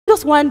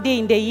Just one day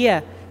in the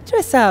year.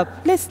 Dress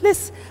up.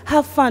 Let's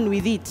have fun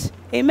with it.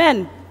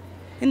 Amen.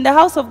 In the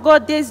house of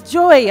God, there's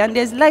joy and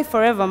there's life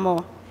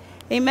forevermore.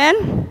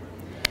 Amen.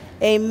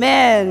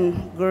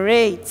 Amen.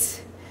 Great.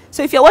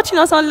 So if you're watching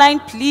us online,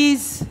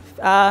 please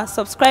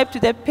subscribe to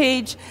the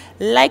page,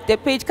 like the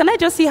page. Can I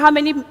just see how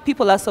many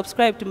people are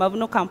subscribed to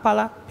Mavuno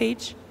Kampala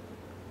page?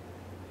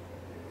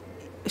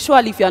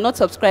 Surely if you are not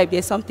subscribed,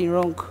 there's something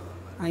wrong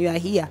and you are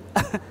here.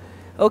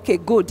 Okay,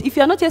 good. If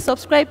you are not yet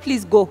subscribed,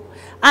 please go.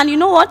 And you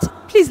know what?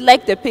 Please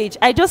like the page.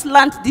 I just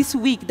learned this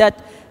week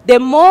that the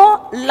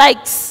more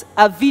likes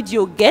a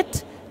video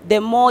gets, the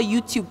more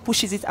YouTube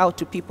pushes it out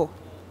to people.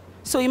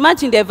 So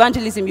imagine the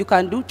evangelism you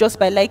can do just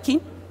by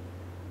liking.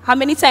 How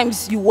many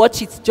times you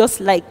watch it, just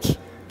like.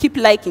 Keep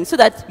liking so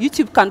that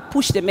YouTube can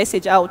push the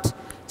message out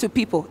to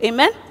people.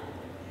 Amen?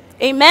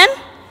 Amen?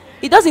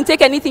 It doesn't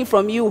take anything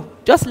from you.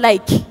 Just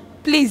like.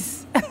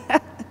 Please.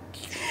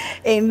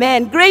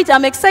 Amen. Great.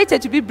 I'm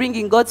excited to be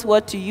bringing God's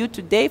word to you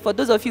today. For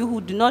those of you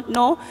who do not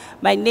know,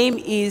 my name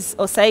is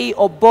Osai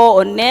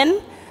Obo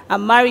Onen.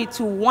 I'm married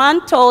to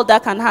one tall,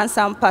 dark, and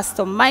handsome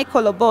Pastor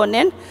Michael Obo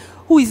Onen,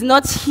 who is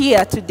not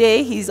here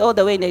today. He's all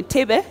the way in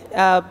Entebbe.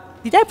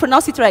 Did I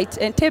pronounce it right?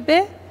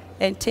 Entebbe?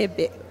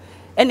 Entebbe.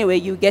 Anyway,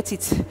 you get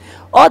it.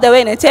 All the way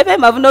in Entebbe,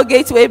 Mavuno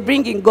Gateway,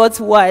 bringing God's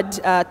word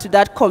to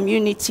that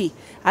community.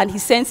 And he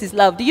sends his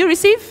love. Do you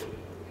receive?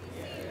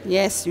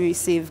 Yes, you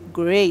receive.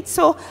 Great.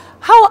 So,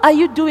 how are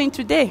you doing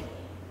today?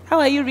 How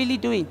are you really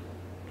doing?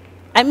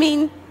 I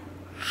mean,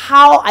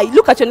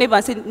 look at your neighbor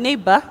and say,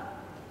 neighbor,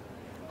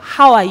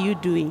 how are you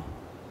doing?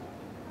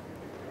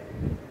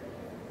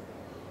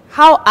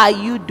 How are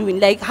you doing?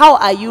 Like, how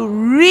are you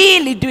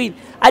really doing?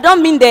 I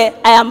don't mean the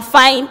I am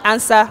fine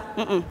answer.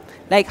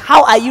 Like,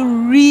 how are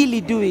you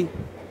really doing?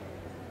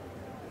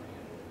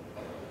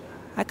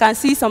 I can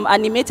see some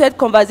animated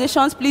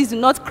conversations. Please do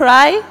not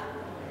cry.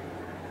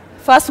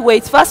 First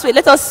wait.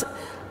 Let us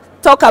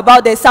talk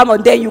about the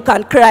sermon, then you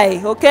can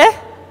cry, okay?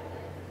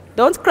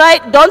 Don't cry.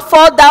 Don't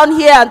fall down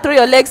here and throw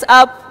your legs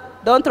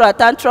up. Don't throw a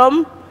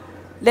tantrum.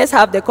 Let's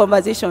have the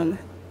conversation.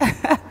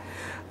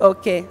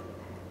 Okay.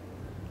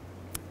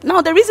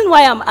 Now, the reason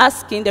why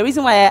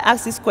I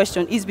ask this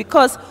question is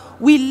because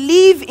we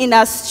live in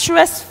a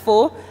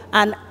stressful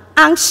and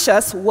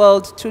anxious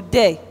world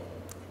today.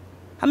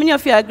 How many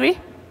of you agree?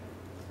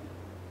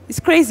 It's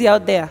crazy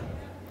out there.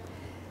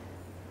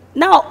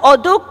 Now,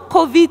 although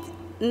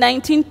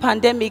COVID-19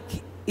 pandemic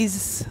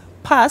is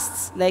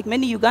past, like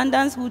many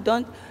Ugandans who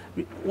don't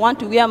want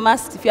to wear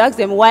masks, if you ask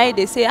them why,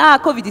 they say,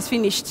 COVID is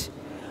finished.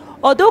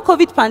 Although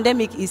COVID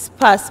pandemic is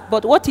past,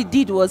 but what it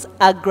did was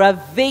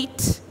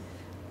aggravate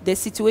the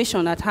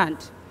situation at hand.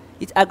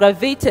 It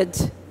aggravated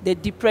the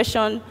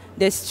depression,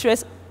 the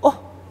stress.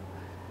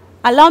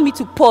 Allow me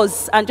to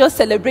pause and just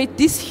celebrate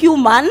this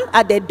human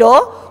at the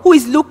door who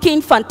is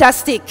looking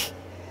fantastic.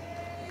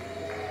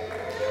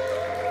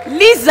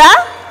 Lisa,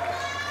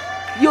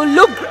 you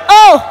look,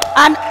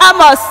 and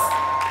Amos.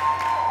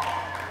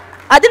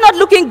 Are they not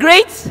looking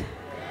great?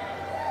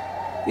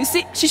 You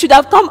see, she should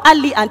have come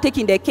early and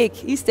taken the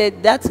cake.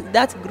 Instead,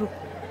 that group.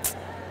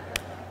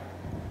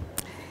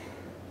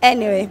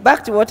 Anyway,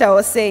 back to what I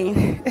was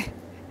saying.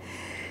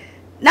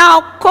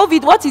 Now,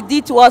 COVID, what it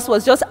did to us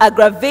was just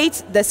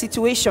aggravate the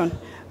situation.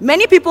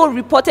 Many people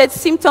reported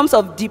symptoms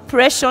of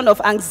depression,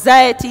 of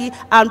anxiety,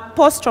 and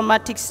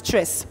post-traumatic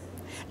stress.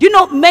 Do you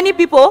know, many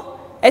people,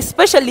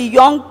 especially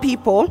young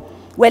people,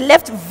 were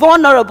left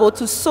vulnerable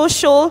to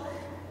social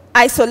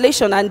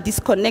isolation and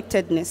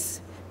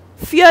disconnectedness,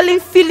 feeling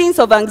feelings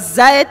of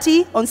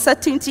anxiety,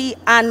 uncertainty,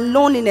 and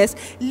loneliness,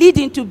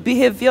 leading to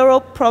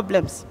behavioral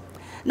problems.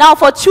 Now,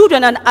 for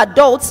children and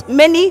adults,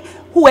 many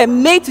who were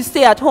made to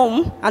stay at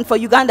home, and for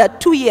Uganda,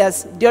 2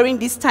 years during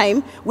this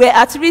time, were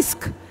at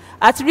risk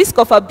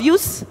of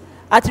abuse,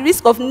 at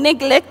risk of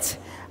neglect,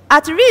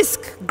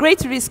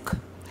 great risk.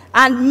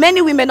 And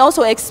many women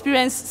also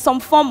experienced some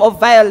form of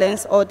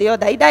violence or the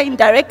other, either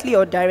indirectly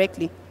or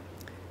directly.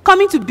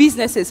 Coming to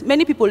businesses,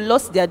 many people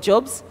lost their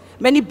jobs,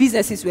 many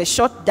businesses were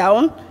shut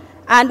down,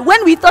 and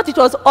when we thought it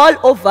was all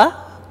over,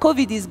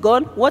 COVID is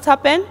gone, what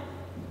happened?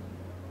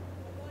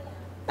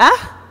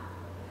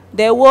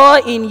 The war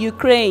in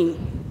Ukraine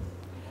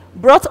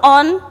brought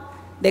on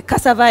the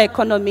cassava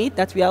economy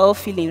that we are all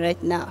feeling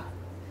right now.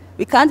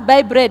 We can't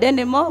buy bread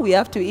anymore, we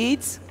have to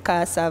eat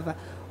cassava.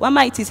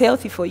 Wama, it is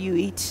healthy for you,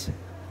 eat.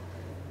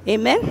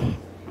 Amen?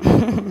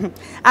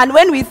 And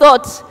when we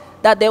thought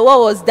that the war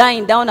was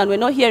dying down and we're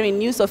not hearing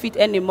news of it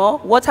anymore,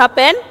 what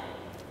happened?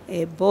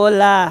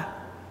 Ebola.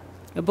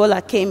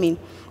 Ebola came in.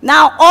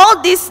 Now,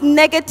 all this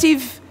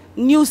negative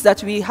news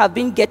that we have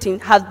been getting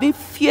has been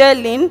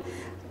fueling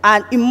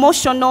an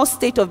emotional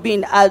state of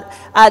being,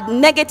 a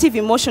negative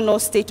emotional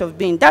state of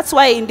being. That's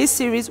why in this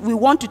series, we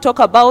want to talk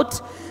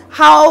about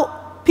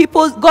how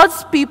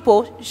God's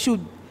people should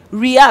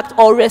react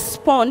or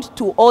respond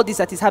to all this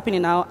that is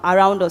happening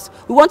around us.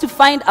 We want to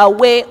find a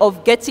way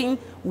of getting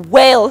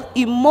well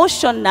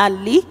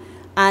emotionally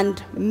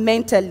and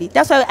mentally.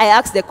 That's why I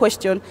asked the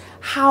question,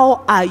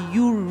 how are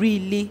you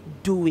really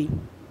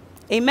doing?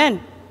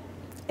 Amen.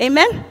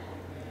 Amen.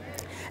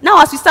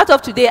 Now, as we start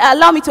off today,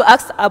 allow me to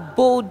ask a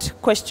bold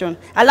question.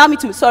 Allow me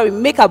to,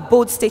 make a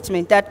bold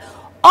statement that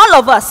all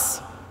of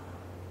us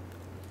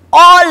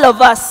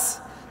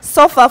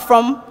suffer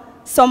from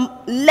some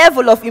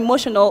level of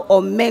emotional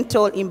or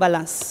mental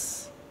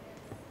imbalance.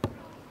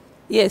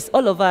 Yes,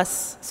 all of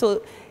us.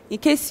 So, in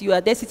case you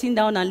are there sitting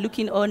down and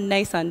looking all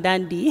nice and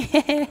dandy,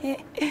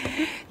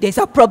 there's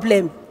a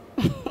problem.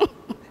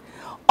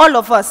 All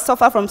of us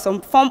suffer from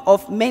some form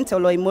of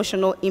mental or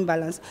emotional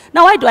imbalance.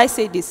 Now, why do I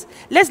say this?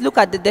 Let's look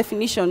at the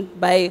definition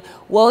by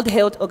World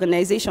Health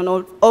Organization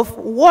of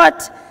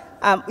what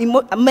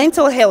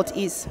mental health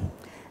is.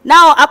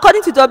 Now,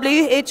 according to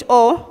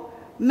WHO,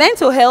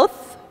 mental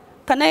health,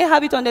 can I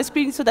have it on the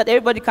screen so that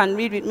everybody can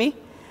read with me?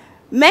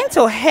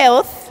 Mental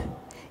health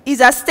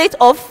is a state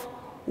of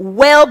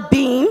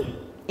well-being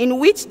in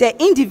which the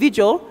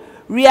individual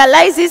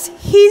realizes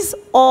his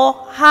or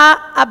her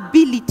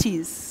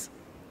abilities,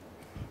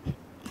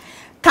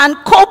 can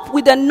cope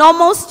with the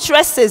normal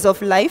stresses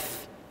of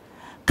life,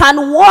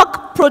 can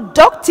work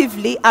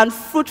productively and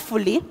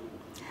fruitfully,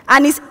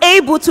 and is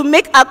able to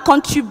make a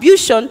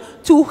contribution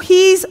to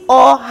his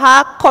or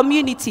her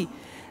community.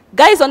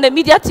 Guys on the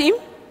media team,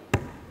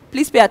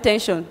 please pay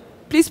attention.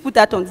 Please put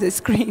that on the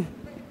screen.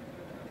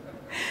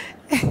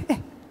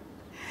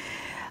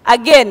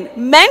 Again,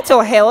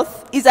 mental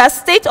health is a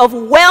state of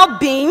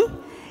well-being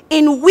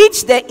in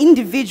which the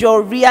individual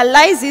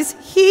realizes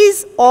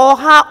his or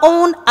her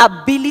own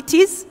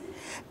abilities,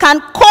 can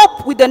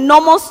cope with the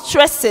normal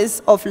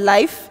stresses of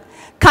life,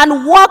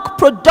 can work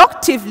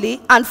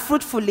productively and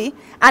fruitfully,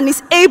 and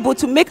is able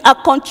to make a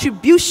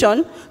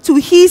contribution to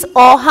his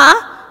or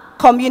her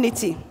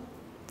community.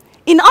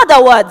 In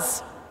other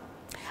words,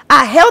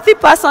 a healthy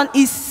person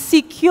is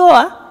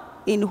secure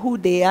in who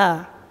they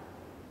are.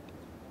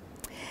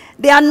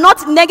 They are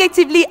not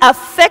negatively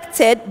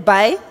affected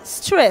by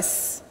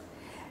stress.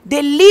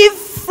 They live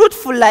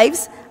fruitful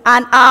lives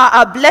and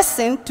are a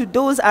blessing to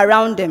those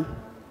around them.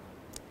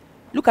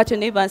 Look at your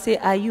neighbor and say,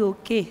 are you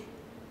okay?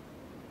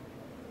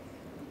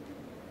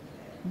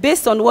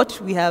 Based on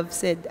what we have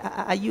said,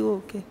 are you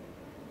okay?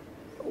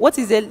 What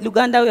is the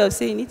Luganda way of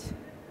saying it?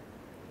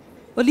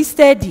 Only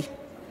steady.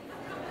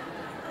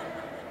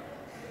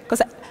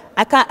 Because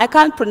I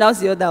can't pronounce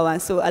the other one,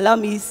 so allow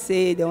me to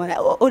say the one,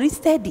 only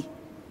steady.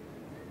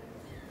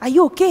 Are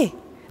you okay?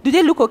 Do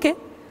they look okay?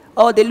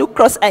 Or they look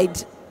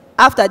cross-eyed?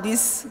 After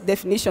this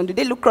definition, do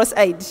they look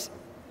cross-eyed?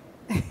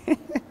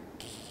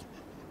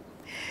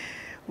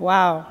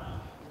 Wow.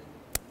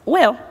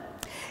 Well,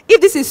 if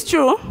this is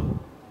true,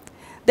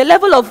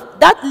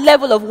 that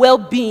level of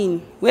well-being,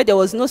 where there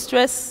was no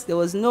stress, there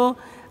was no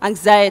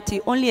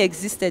anxiety, only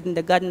existed in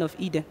the Garden of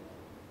Eden.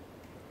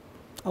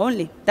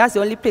 Only. That's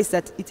the only place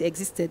that it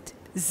existed.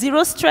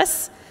 Zero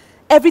stress.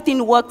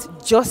 Everything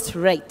worked just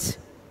right.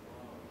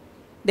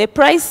 The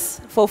price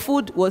for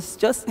food was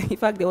just, in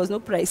fact, there was no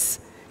price.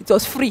 It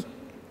was free.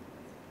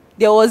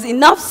 There was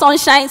enough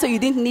sunshine, so you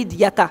didn't need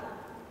yaka.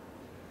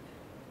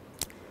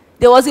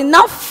 There was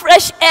enough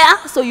fresh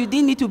air, so you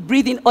didn't need to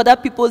breathe in other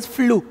people's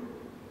flu.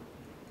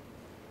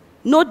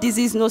 No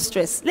disease, no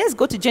stress. Let's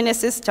go to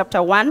Genesis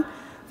chapter 1,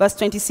 verse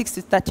 26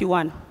 to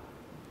 31.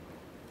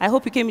 I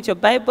hope you came with your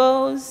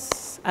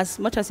Bibles. As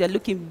much as you're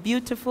looking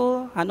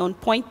beautiful and on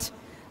point,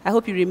 I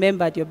hope you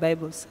remembered your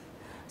Bibles.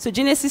 So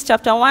Genesis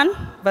chapter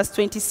 1, verse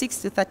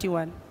 26 to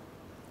 31.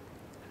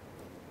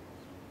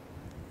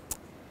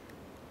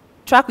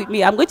 Track with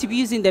me. I'm going to be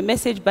using the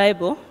Message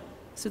Bible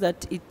so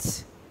that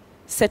it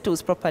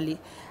settles properly.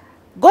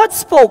 God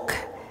spoke,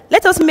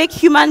 let us make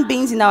human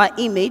beings in our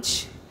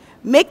image,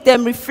 make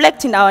them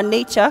reflect in our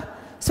nature,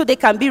 so they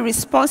can be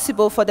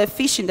responsible for the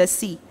fish in the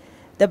sea,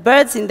 the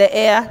birds in the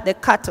air, the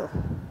cattle,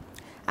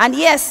 and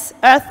yes,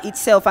 earth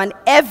itself, and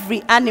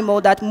every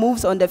animal that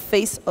moves on the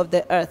face of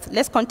the earth.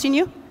 Let's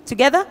continue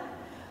together.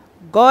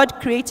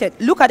 God created.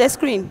 Look at the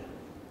screen.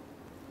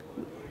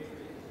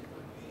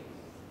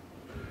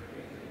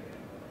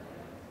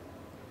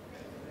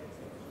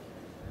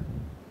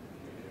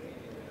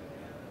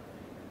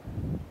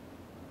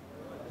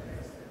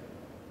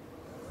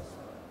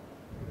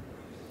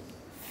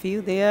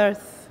 Fill the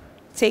earth.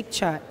 Take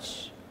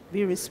charge.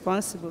 Be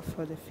responsible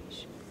for the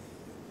fish.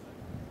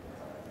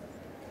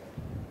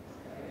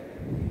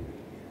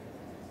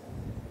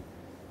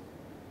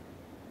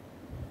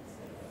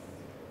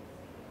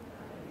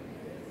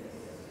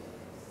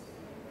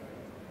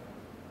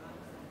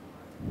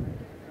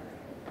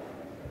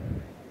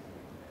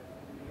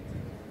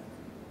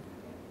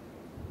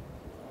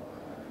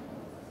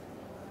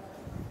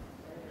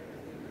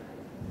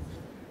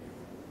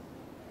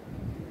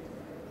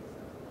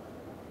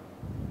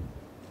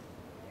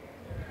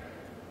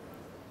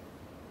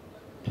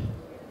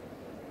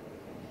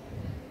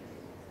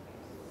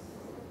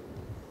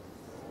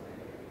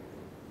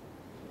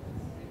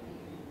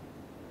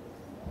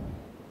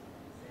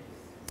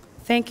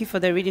 Thank you for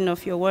the reading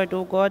of your word,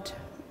 O God.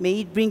 May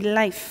it bring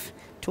life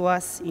to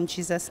us in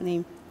Jesus'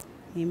 name.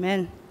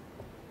 Amen.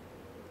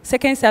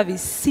 Second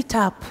service, sit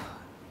up.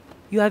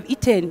 You have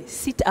eaten,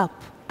 sit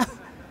up.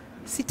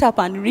 Sit up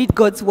and read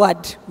God's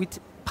word with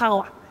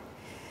power.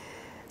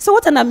 So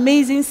what an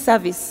amazing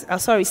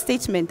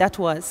statement that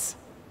was.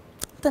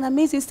 What an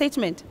amazing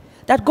statement.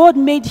 That God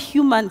made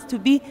humans to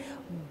be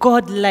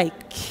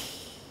God-like.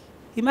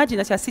 Imagine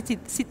as you are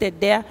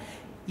seated there,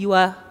 you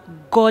are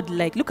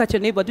God-like. Look at your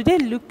neighbor. Do they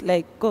look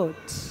like God?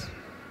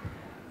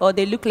 Or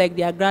they look like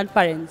their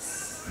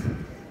grandparents?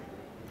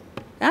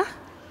 Huh?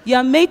 You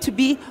are made to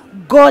be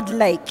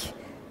God-like.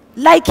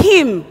 Like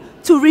him,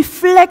 to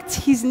reflect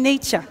his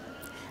nature.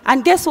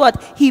 And guess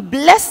what? He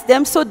blessed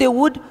them so they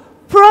would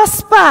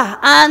prosper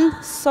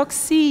and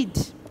succeed.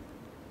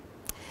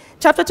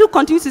 Chapter 2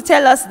 continues to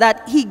tell us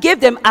that he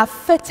gave them a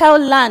fertile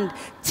land,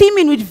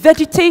 teeming with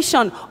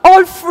vegetation,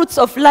 all fruits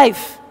of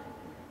life.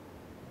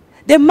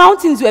 The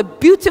mountains were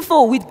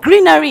beautiful with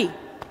greenery.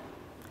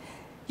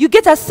 You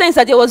get a sense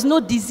that there was no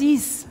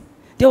disease.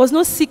 There was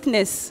no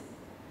sickness.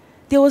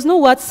 There was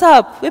no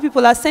WhatsApp where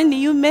people are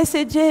sending you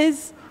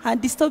messages and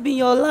disturbing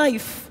your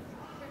life.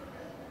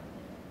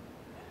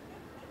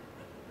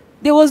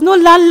 There was no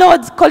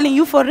landlord calling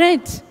you for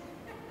rent.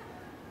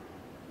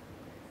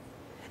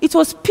 It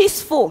was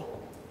peaceful.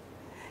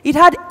 It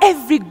had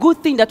every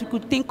good thing that you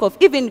could think of,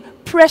 even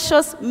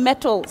precious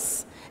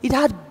metals. It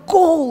had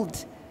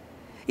gold.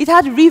 It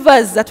had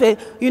rivers that were,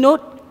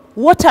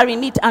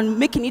 watering it and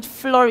making it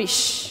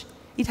flourish.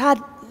 It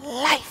had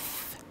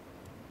life.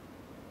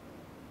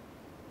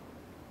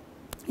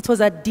 It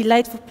was a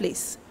delightful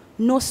place.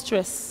 No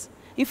stress.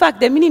 In fact,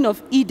 the meaning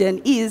of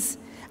Eden is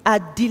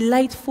a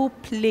delightful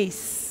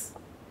place,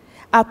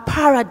 a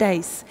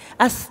paradise,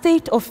 a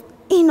state of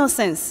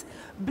innocence,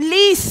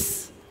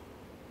 bliss,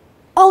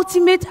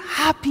 ultimate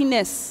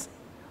happiness.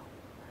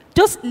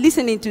 Just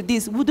listening to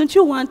this, wouldn't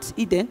you want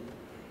Eden?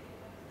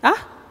 Huh?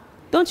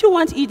 Don't you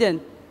want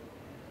Eden?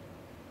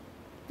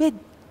 Where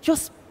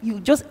you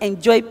just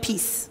enjoy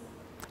peace.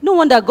 No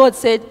wonder God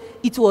said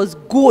it was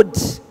good.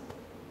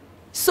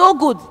 So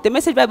good. The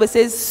Message Bible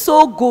says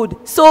so good,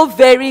 so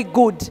very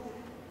good.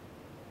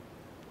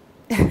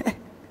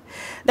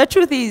 The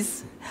truth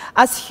is,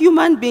 as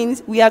human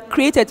beings, we are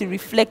created to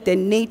reflect the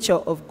nature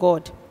of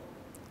God.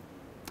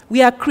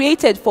 We are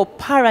created for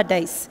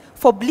paradise,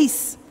 for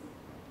bliss.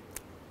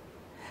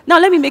 Now,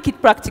 let me make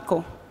it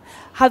practical.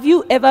 Have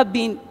you ever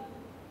been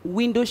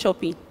window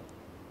shopping?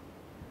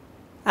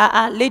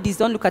 Ladies,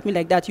 don't look at me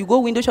like that. You go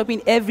window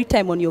shopping every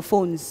time on your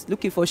phones,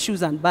 looking for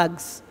shoes and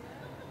bags.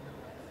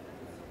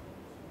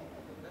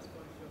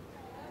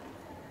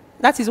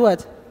 That is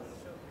what?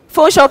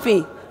 Phone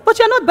shopping. But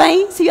you're not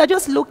buying, so you're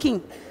just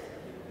looking.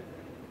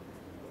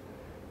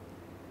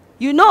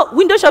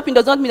 Window shopping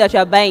does not mean that you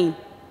are buying.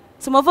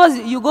 Some of us,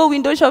 you go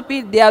window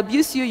shopping, they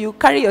abuse you, you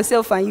carry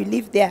yourself and you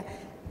live there.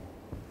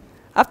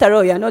 After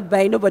all, you're not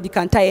buying, nobody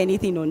can tie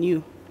anything on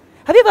you.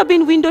 Have you ever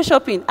been window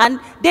shopping and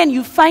then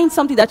you find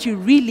something that you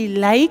really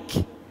like?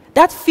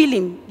 That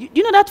feeling,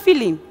 you know that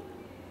feeling?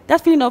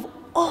 That feeling of,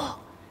 oh,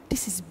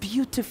 this is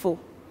beautiful.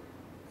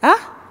 Huh?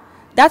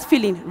 That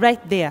feeling right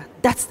there,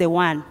 that's the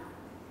one.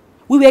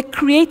 We were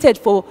created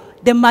for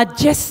the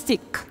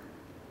majestic.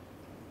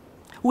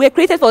 We were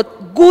created for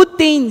good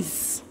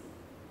things,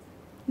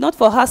 not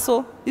for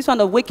hustle. This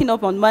one of waking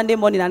up on Monday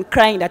morning and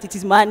crying that it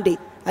is Monday.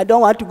 I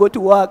don't want to go to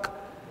work.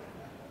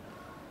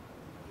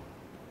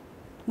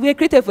 We were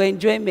created for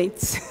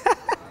enjoyment.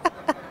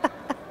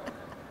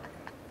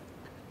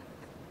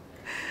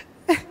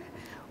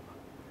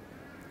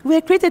 We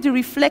were created to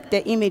reflect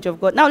the image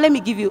of God. Now, let me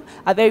give you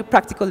a very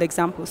practical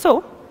example.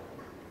 So,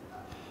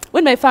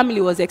 when my family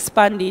was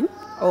expanding,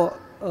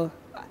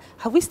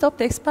 have we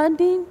stopped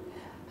expanding?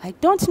 I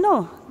don't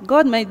know.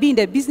 God might be in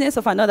the business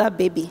of another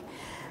baby,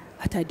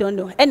 but I don't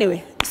know.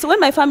 Anyway, so when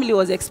my family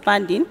was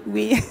expanding,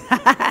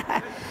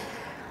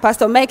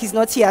 Pastor Mike is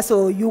not here,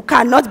 so you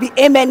cannot be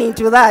amen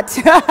into that.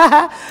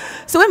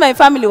 So when my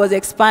family was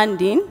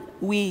expanding,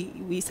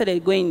 we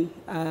started going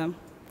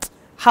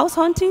house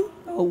hunting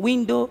or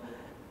window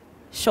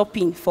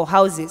shopping for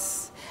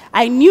houses.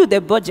 I knew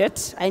the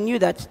budget. I knew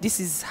that this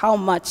is how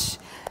much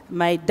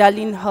my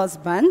darling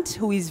husband,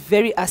 who is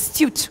very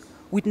astute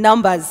with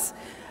numbers,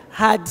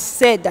 had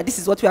said that this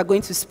is what we are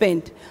going to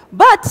spend.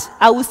 But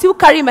I will still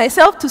carry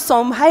myself to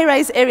some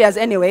high-rise areas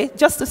anyway,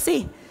 just to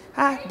see.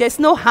 There's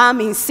no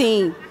harm in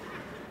seeing.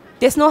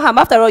 There's no harm.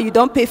 After all, you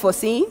don't pay for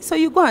seeing, so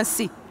you go and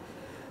see.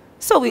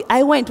 So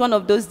I went one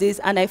of those days,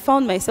 and I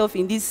found myself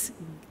in this,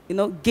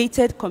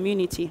 gated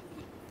community.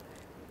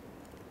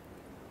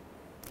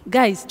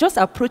 Guys, just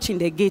approaching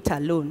the gate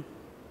alone,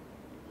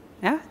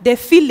 the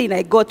feeling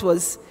I got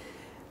was,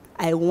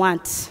 I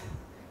want.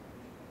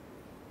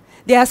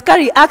 The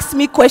askari asked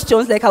me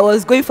questions like I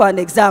was going for an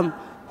exam.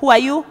 Who are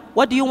you?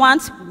 What do you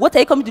want? What are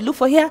you coming to look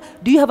for here?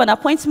 Do you have an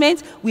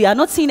appointment? We are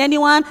not seeing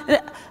anyone.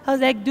 I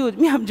was like,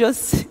 dude, I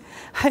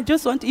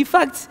just want to. In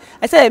fact,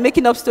 I started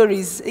making up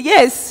stories.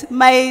 Yes,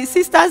 my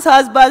sister's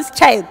husband's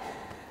child.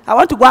 I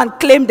want to go and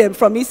claim them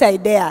from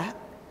inside there.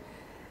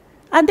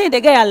 And then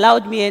the guy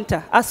allowed me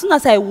enter. As soon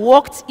as I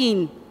walked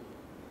in,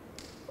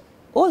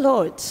 oh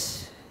Lord,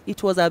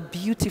 it was a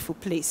beautiful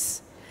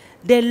place.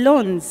 The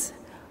lawns,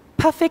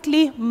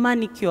 perfectly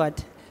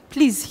manicured.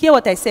 Please hear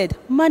what I said.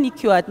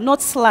 Manicured,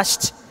 not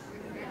slashed.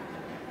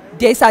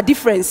 there's a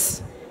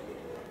difference.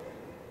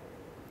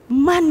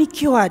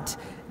 Manicured.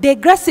 The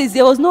grasses,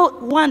 there was no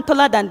one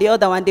taller than the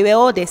other one. They were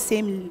all the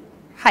same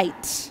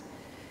height.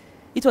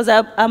 It was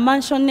a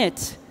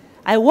mansionette.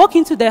 I walk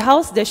into the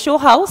house, the show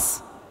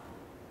house.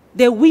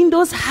 The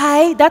windows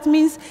high. That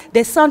means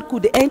the sun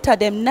could enter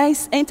them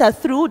enter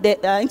through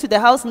into the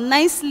house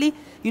nicely.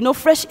 You know,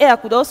 fresh air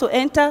could also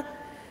enter.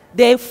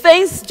 The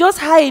fence just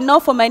high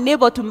enough for my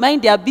neighbor to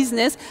mind their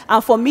business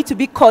and for me to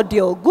be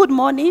cordial. Good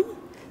morning.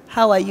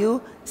 How are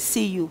you?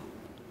 See you.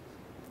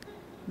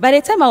 By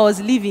the time I was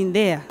living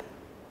there,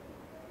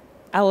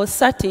 I was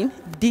certain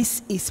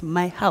this is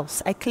my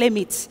house. I claim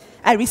it.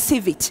 I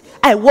receive it.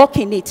 I walk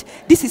in it.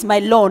 This is my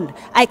lawn.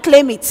 I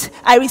claim it.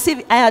 I receive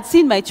it. I had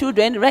seen my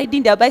children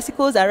riding their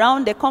bicycles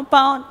around the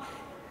compound.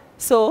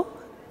 So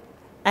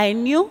I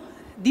knew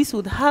this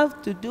would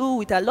have to do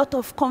with a lot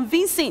of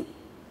convincing.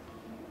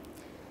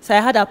 So I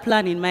had a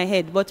plan in my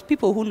head. But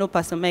people who know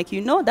Pastor Mike,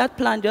 you know that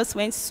plan just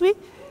went sweet.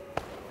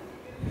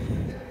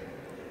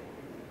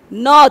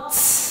 Not.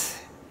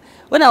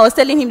 When I was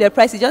telling him the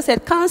price, he just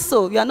said,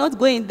 cancel. You are not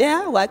going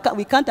there.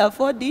 We can't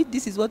afford it.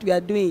 This is what we are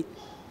doing.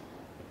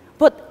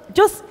 But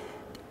just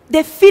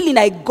the feeling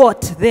I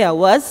got there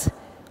was,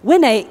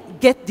 when I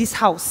get this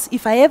house,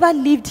 if I ever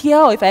lived here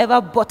or if I ever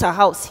bought a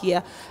house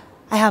here,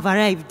 I have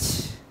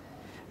arrived.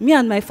 Me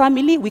and my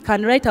family, we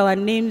can write our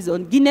names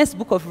on Guinness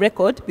Book of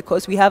Record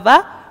because we have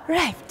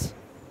arrived.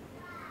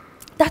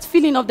 That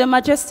feeling of the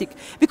majestic.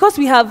 Because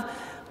we have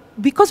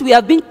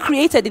been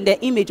created in the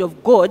image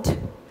of God,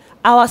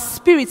 our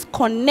spirits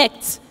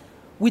connect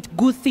with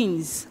good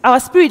things. Our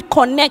spirit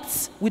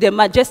connects with the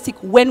majestic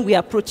when we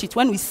approach it,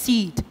 when we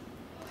see it.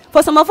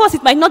 For some of us,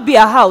 it might not be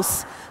a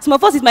house. Some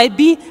of us, it might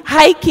be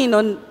hiking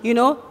on,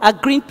 a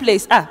green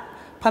place.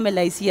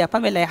 Pamela is here.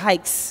 Pamela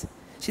hikes.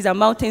 She's a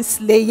mountain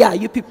slayer,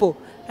 you people.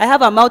 I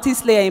have a mountain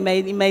slayer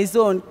in my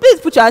zone. Please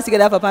put your hands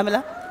together for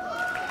Pamela.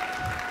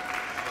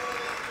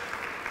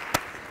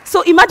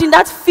 So imagine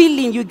that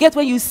feeling you get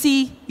when you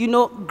see,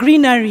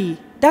 greenery.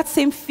 That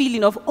same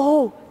feeling of,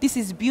 oh, this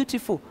is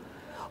beautiful.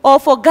 Or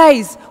for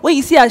guys, when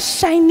you see a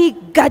shiny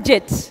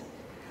gadget.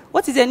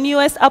 What is the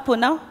newest Apple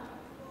now?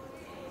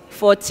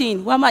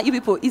 14. Wama, you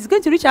people, it's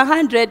going to reach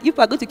 100. You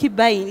people are going to keep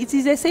buying. It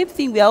is the same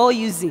thing we are all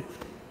using.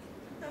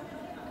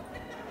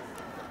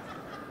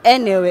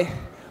 Anyway,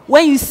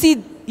 when you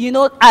see,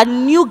 a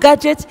new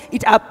gadget,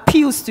 it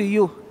appeals to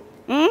you.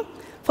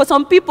 For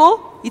some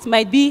people, it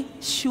might be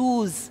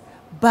shoes,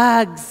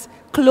 bags,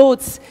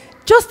 clothes.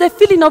 Just the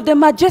feeling of the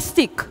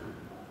majestic.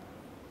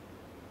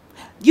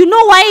 You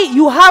know why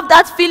you have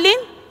that feeling?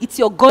 It's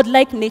your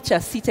godlike nature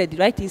seated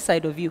right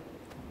inside of you.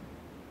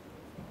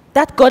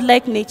 That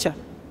godlike nature.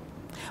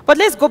 But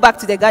let's go back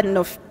to the Garden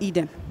of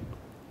Eden.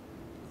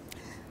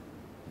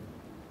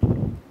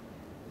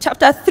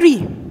 Chapter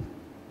 3,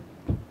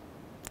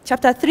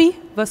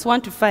 verse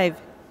 1 to 5.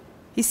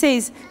 He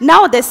says,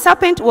 now the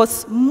serpent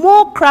was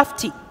more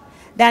crafty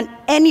than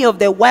any of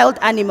the wild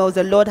animals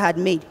the Lord had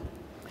made.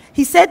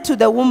 He said to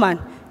the woman,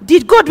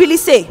 did God really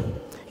say,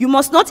 you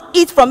must not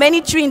eat from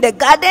any tree in the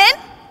garden?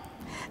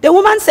 The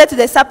woman said to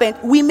the serpent,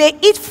 we may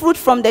eat fruit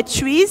from the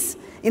trees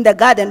in the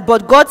garden,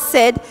 but God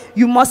said,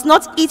 you must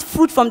not eat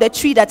fruit from the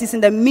tree that is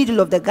in the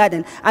middle of the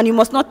garden, and you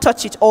must not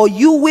touch it, or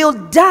you will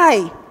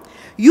die.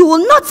 You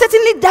will not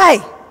certainly die.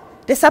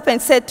 The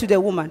serpent said to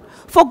the woman,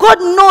 for God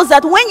knows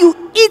that when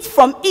you eat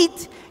from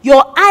it,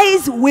 your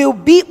eyes will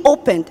be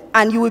opened,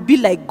 and you will be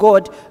like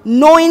God,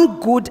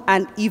 knowing good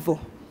and evil.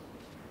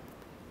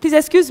 Please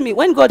excuse me,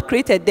 when God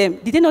created them,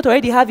 did they not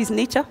already have his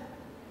nature?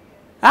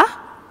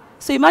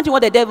 So imagine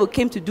what the devil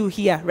came to do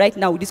here, right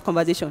now, with this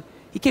conversation.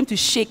 He came to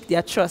shake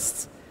their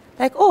trust.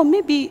 Like, oh,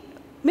 maybe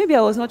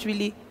I was not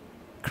really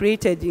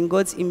created in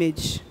God's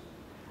image.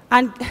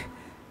 And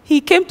he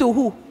came to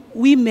who?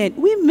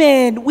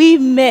 Women.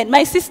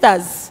 My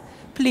sisters,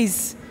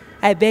 please,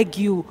 I beg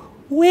you,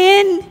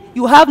 when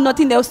you have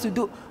nothing else to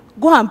do,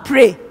 go and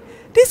pray.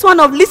 This one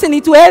of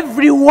listening to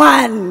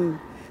everyone,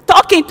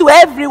 talking to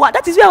everyone,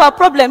 that is where our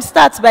problem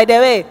starts, by the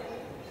way.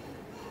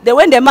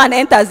 When the man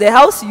enters the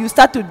house, you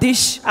start to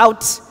dish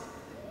out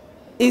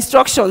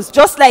instructions,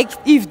 just like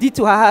Eve did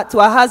to her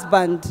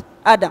husband,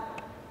 Adam.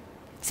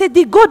 He said,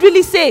 did God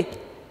really say?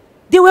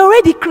 They were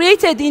already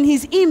created in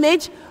his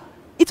image.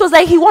 It was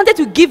like he wanted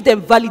to give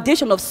them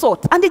validation of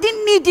sort, and they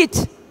didn't need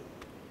it.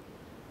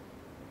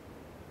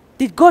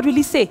 Did God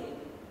really say?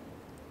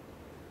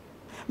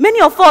 Many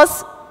of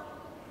us,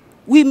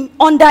 we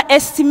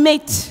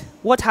underestimate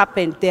what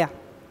happened there.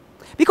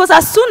 Because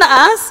as soon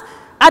as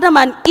Adam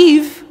and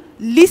Eve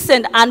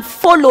listened and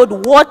followed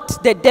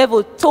what the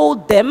devil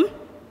told them,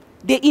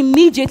 they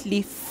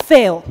immediately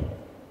fell.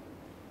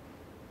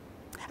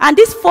 And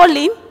this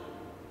falling,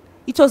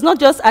 it was not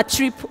just a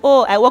trip.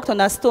 Oh, I walked on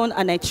a stone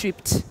and I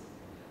tripped.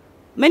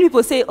 Many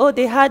people say, oh,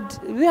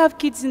 we have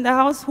kids in the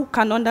house who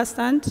can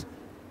understand.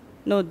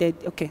 No,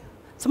 okay.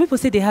 Some people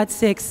say they had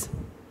sex.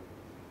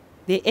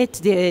 They ate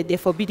the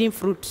forbidden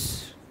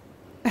fruit.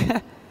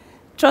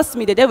 Trust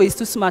me, the devil is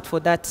too smart for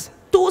that.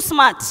 Too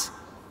smart.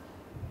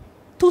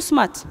 Too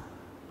smart.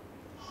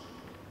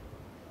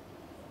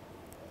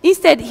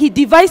 Instead, he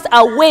devised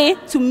a way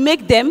to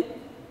make them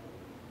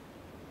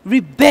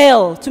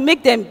rebel, to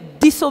make them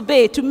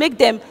disobey, to make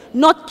them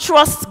not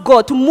trust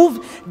God, to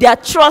move their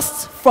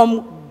trust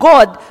from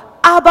God,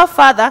 Abba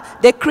Father,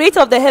 the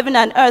creator of the heaven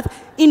and earth,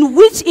 in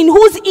whose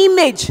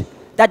image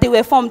that they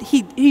were formed.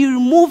 He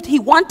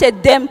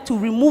wanted them to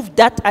remove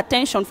that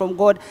attention from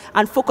God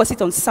and focus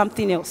it on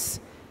something else.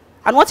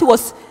 And what he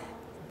was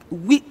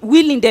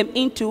wheeling them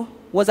into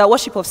was a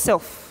worship of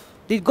self.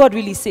 Did God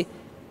really say?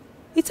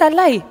 It's a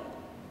lie.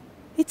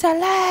 It's a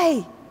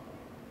lie.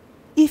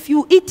 If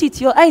you eat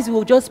it, your eyes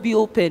will just be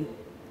open.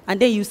 And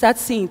then you start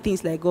seeing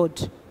things like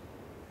God.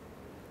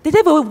 The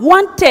devil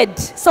wanted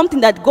something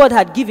that God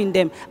had given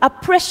them. A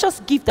precious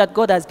gift that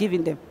God has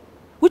given them.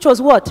 Which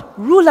was what?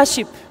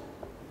 Rulership.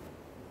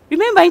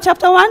 Remember in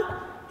chapter 1?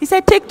 He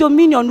said, take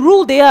dominion,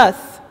 rule the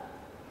earth.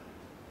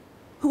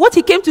 What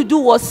he came to do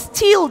was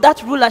steal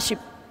that rulership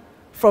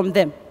from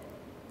them.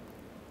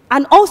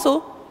 And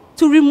also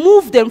to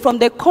remove them from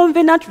the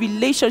covenant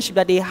relationship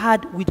that they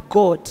had with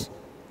God.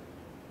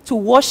 To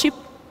worship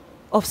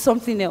of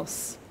something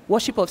else.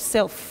 Worship of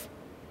self.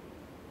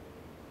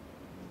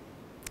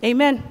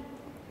 Amen.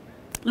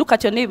 Look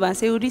at your neighbor and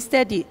say, "Uri,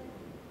 steady."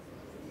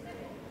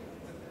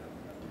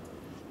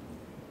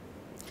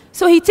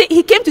 So he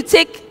came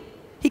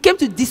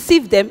to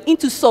deceive them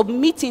into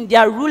submitting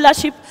their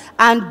rulership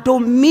and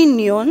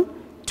dominion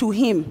to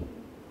him.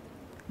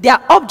 Their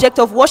object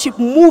of worship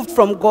moved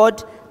from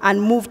God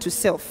and moved to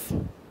self.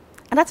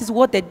 And that is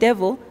what the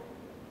devil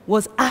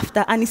was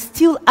after and is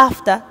still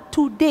after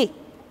today.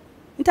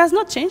 It has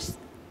not changed.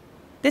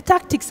 The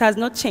tactics has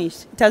not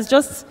changed. It has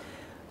just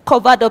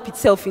covered up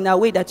itself in a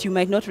way that you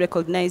might not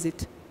recognize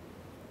it.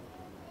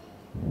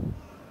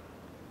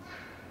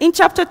 In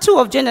chapter 2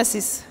 of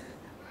Genesis,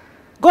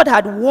 God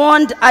had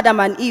warned Adam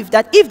and Eve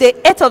that if they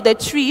ate of the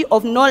tree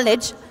of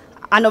knowledge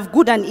and of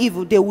good and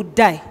evil, they would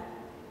die.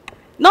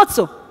 Not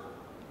so.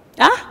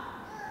 Huh?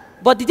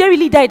 But did they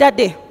really die that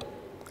day?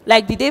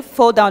 Like, did they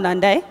fall down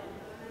and die?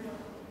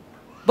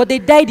 But they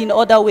died in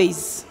other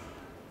ways.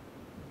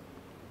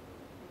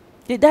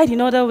 They died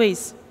in other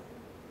ways.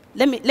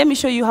 Let me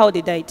show you how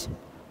they died.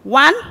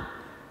 One,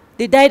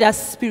 they died a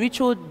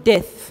spiritual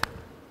death.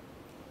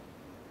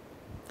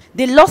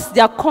 They lost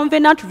their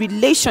covenant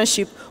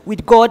relationship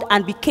with God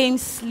and became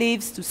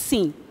slaves to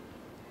sin.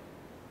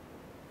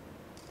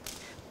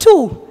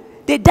 Two,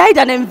 they died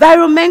an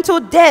environmental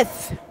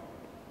death.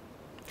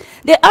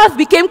 The earth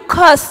became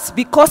cursed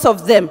because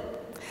of them,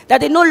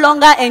 that they no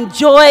longer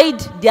enjoyed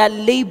their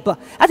labor.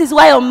 That is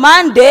why on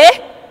Monday,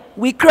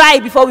 we cry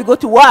before we go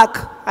to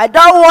work. I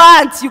don't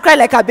want. You cry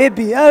like a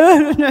baby.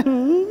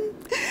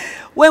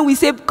 When we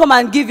say, come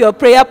and give your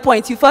prayer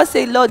point, you first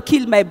say, Lord,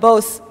 kill my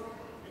boss.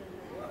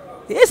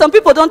 Yeah, some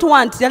people don't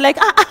want. They're like,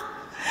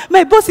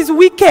 my boss is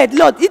wicked,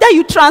 Lord. Either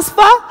you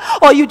transfer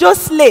or you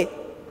just slay.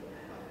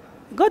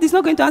 God is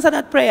not going to answer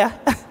that prayer.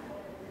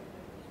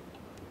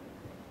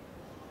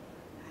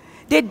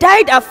 They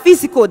died a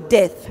physical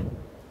death.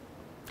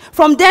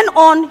 From then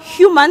on,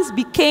 humans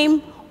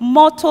became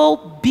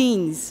mortal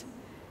beings.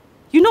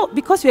 You know,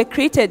 because we are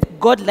created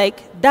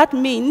godlike, that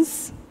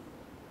means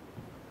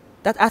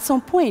that at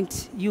some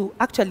point you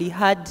actually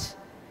had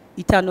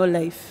eternal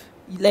life.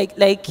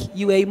 Like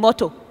you were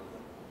immortal.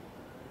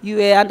 You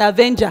were an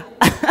avenger.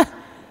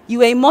 You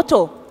were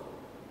immortal.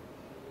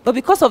 But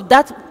because of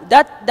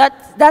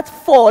that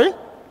fall,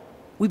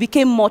 we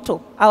became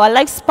mortal. Our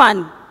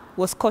lifespan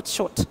was cut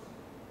short.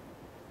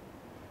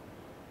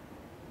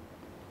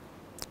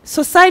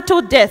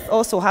 Societal death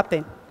also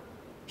happened.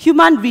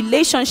 Human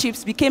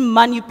relationships became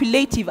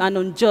manipulative and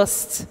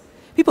unjust.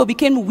 People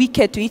became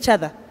wicked to each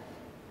other.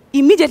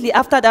 Immediately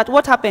after that,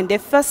 what happened? The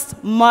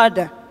first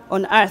murder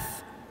on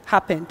earth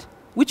happened,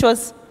 which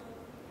was,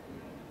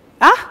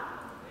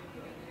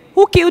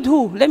 who killed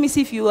who? Let me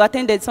see if you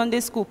attended Sunday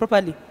school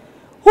properly.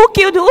 Who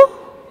killed who?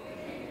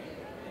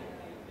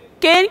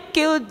 Cain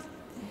killed.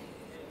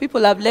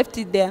 People have left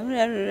it there.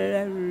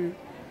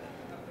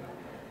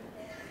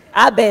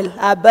 Abel,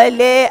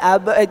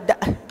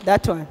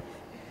 that one.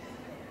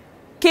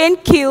 Cain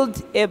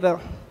killed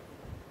Abel.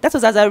 That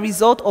was as a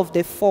result of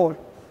the fall.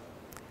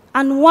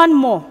 And one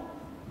more,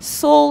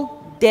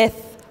 soul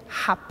death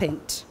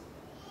happened.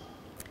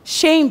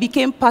 Shame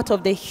became part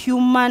of the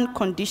human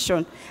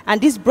condition,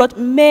 and this brought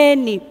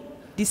many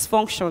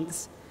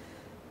dysfunctions,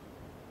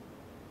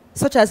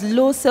 such as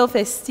low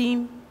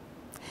self-esteem,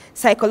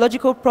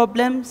 psychological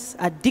problems,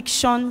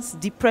 addictions,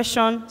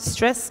 depression,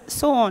 stress,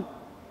 so on.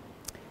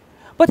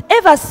 But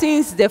ever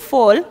since the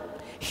fall,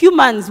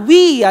 humans,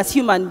 we as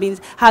human beings,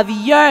 have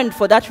yearned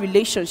for that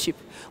relationship.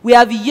 We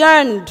have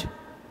yearned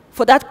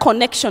for that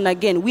connection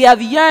again. We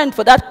have yearned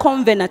for that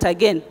covenant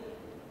again.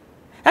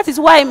 That is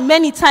why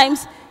many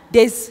times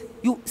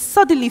you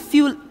suddenly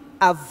feel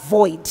a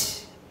void.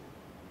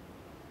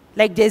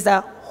 Like there's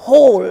a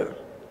hole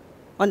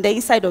on the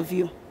inside of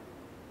you.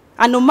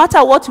 And no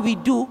matter what we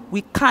do,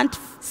 we can't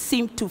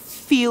seem to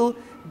feel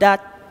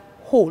that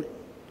hole.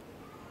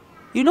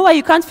 You know why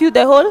you can't feel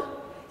the hole?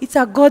 It's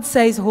a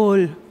God-sized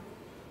hole.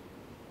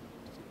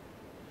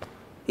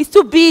 It's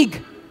too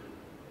big.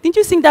 Didn't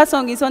you sing that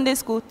song in Sunday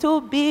school?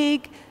 Too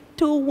big,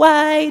 too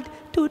wide,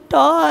 too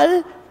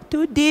tall,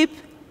 too deep.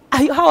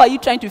 How are you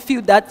trying to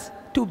fill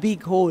that too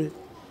big hole?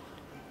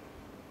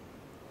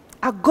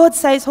 A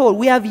God-sized hole.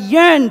 We have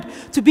yearned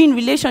to be in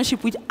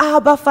relationship with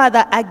Abba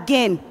Father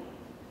again.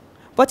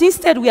 But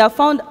instead, we have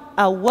found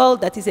a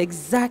world that is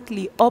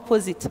exactly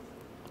opposite.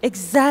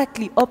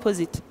 Exactly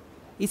opposite.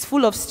 It's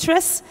full of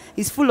stress,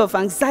 it's full of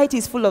anxiety,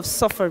 it's full of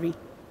suffering.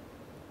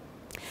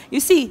 You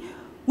see,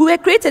 we were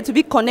created to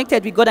be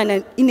connected with God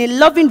and in a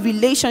loving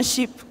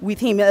relationship with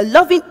Him, a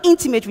loving,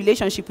 intimate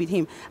relationship with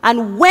Him.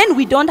 And when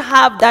we don't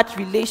have that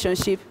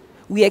relationship,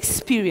 we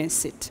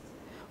experience it.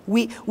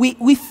 We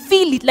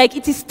feel it like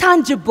it is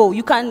tangible.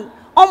 You can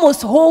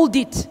almost hold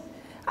it.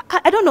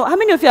 I don't know. How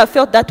many of you have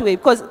felt that way?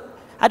 Because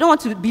I don't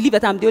want to believe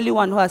that I'm the only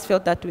one who has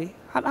felt that way.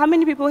 How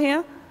many people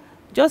here?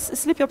 Just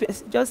slip your,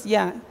 just,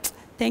 yeah.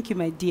 Thank you,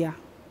 my dear.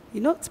 You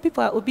know,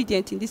 people are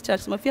obedient in this church.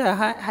 Some of you are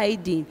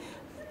hiding.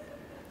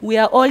 We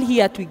are all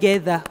here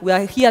together. We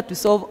are here to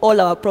solve all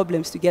our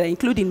problems together,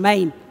 including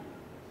mine.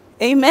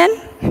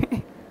 Amen?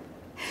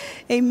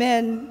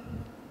 Amen.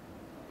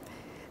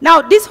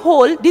 Now, this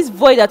hole, this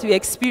void that we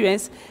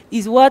experience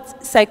is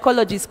what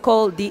psychologists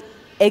call the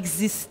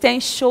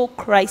existential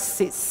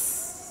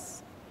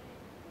crisis.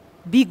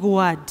 Big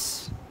word.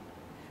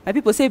 My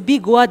people say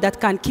big word that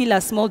can kill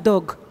a small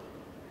dog.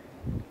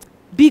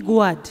 Big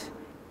word.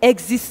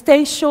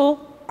 Existential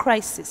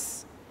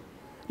crisis.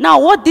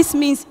 Now, what this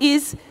means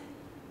is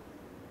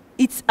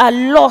it's a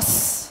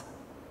loss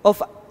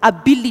of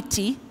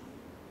ability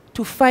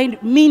to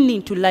find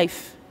meaning to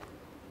life.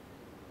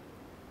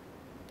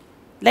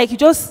 Like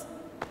you're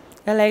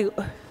like,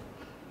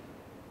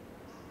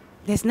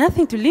 there's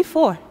nothing to live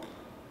for.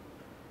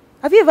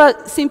 Have you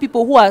ever seen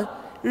people who are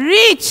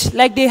rich,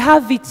 like they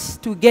have it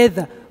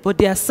together, but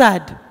they are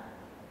sad?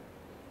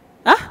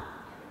 Huh?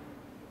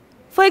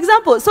 For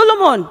example,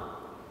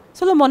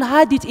 Solomon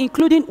had it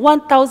including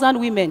 1,000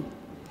 women.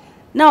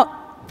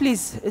 Now,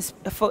 please,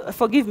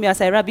 forgive me as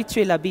I rabbit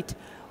trail a bit.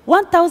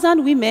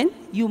 1,000 women,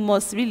 you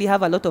must really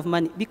have a lot of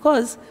money.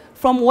 Because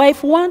from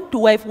wife 1 to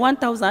wife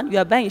 1,000, you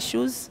are buying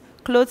shoes,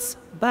 clothes,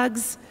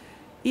 bags,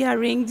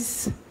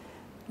 earrings,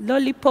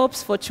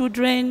 lollipops for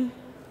children.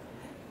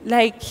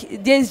 Like,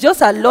 there's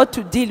just a lot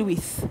to deal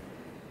with.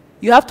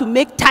 You have to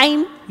make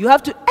time. You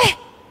have to,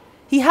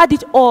 he had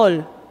it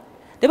all.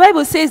 The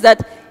Bible says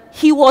that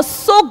he was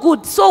so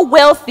good, so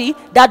wealthy,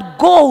 that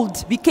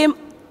gold became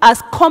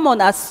as common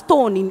as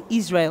stone in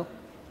Israel.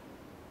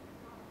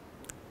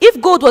 If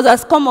gold was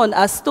as common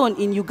as stone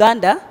in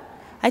Uganda,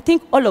 I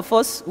think all of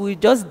us will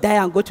just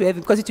die and go to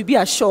heaven because it will be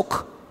a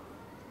shock.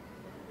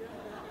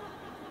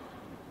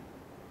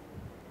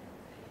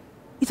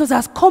 It was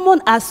as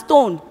common as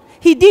stone.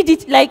 He did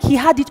it like he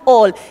had it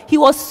all. He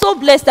was so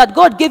blessed that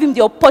God gave him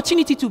the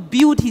opportunity to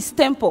build his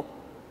temple.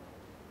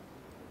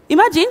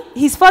 Imagine,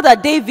 his father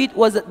David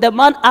was the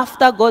man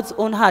after God's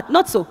own heart.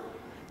 Not so.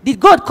 Did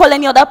God call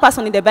any other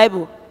person in the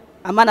Bible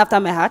a man after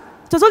my heart?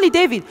 It was only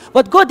David.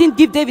 But God didn't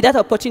give David that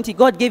opportunity.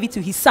 God gave it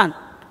to his son.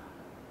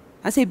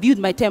 And said, build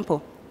my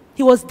temple.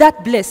 He was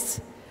that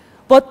blessed.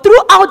 But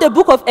throughout the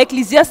book of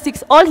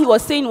Ecclesiastes, all he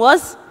was saying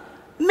was,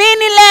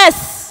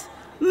 meaningless.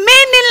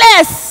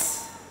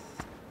 Meaningless.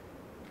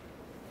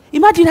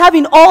 Imagine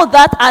having all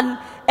that and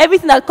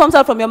everything that comes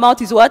out from your mouth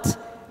is what?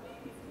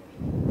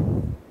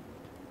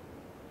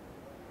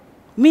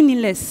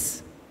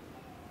 Meaningless.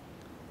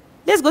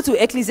 Let's go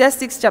to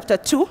Ecclesiastes chapter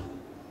 2,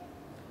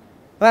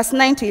 verse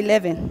 9 to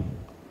 11,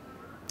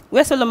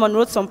 where Solomon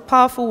wrote some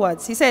powerful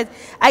words. He said,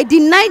 I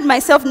denied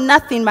myself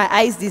nothing my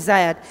eyes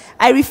desired.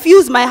 I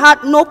refused my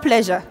heart no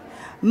pleasure.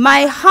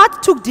 My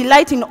heart took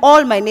delight in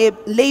all my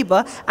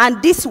labor,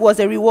 and this was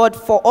a reward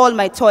for all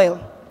my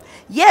toil.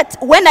 Yet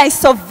when I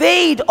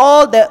surveyed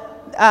all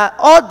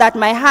that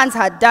my hands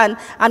had done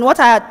and what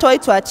I had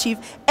toiled to achieve,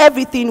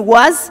 everything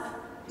was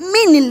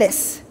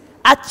meaningless.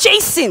 A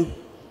chasing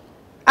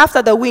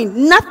after the wind.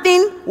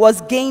 Nothing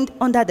was gained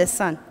under the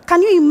sun.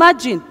 Can you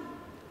imagine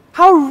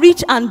how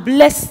rich and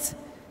blessed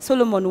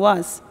Solomon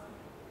was?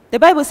 The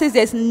Bible says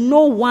there's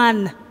no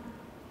one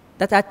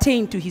that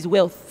attained to his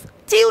wealth.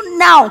 Till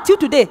now, till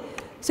today.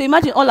 So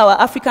imagine all our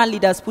African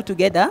leaders put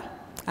together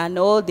and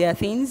all their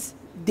things.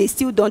 They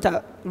still don't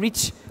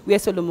reach where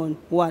Solomon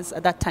was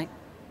at that time.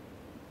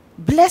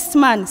 Blessed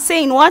man,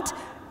 saying what?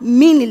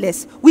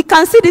 Meaningless. We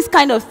can see this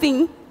kind of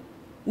thing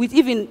with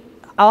even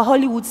our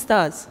Hollywood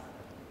stars.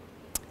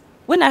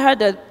 When I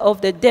heard of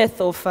the death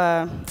of,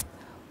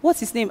 what's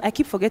his name? I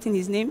keep forgetting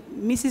his name.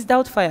 Mrs.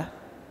 Doubtfire.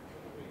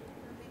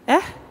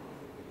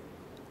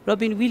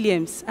 Robin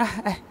Williams.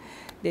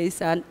 There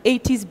is an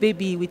 80s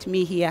baby with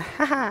me here.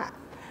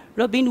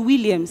 Robin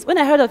Williams. When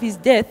I heard of his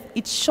death,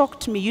 it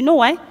shocked me. You know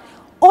why?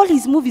 All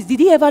his movies, did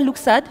he ever look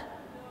sad?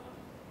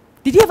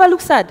 Did he ever look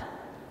sad?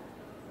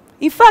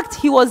 In fact,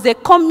 he was the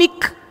comic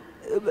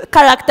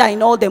character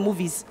in all the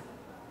movies.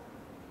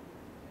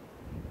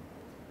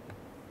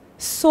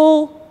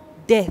 So,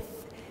 death,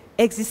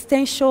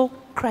 existential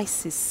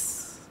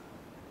crisis.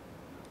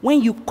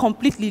 When you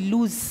completely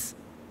lose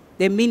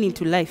the meaning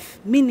to life,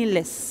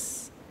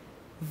 meaningless.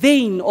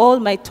 vain all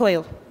my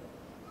toil.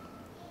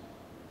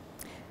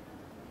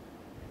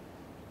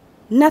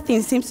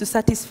 Nothing seems to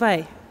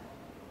satisfy.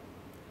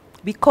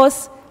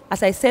 Because,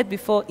 as I said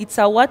before, it's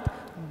a what?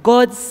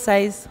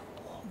 God-sized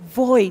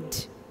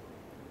void.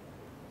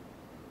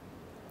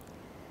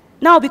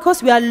 Now,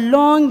 because we are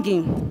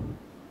longing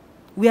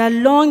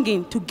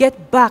to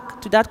get back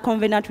to that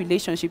covenant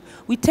relationship,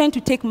 we tend to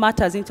take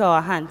matters into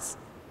our hands.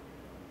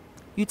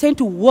 You tend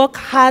to work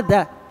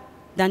harder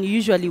than you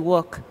usually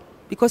work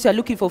because you are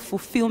looking for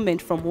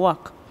fulfillment from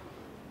work.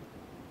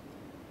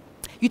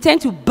 You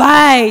tend to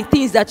buy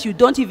things that you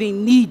don't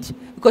even need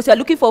because you are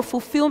looking for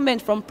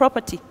fulfillment from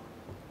property.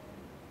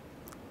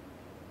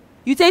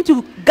 You tend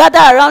to gather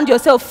around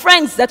yourself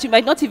friends that you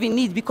might not even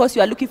need because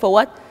you are looking for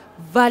what?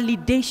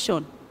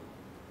 Validation.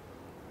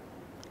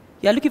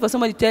 You are looking for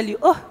somebody to tell you,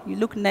 oh, you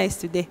look nice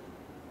today.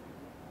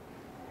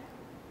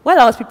 While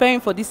I was preparing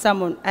for this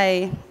sermon,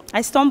 I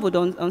stumbled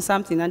on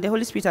something, and the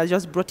Holy Spirit has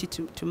just brought it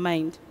to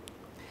mind.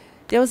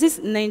 There was this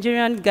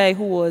Nigerian guy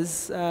who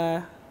was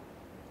a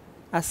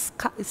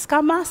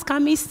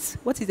scammist.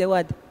 What is the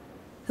word?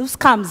 Who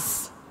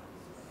scams.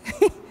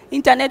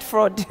 Internet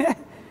fraud.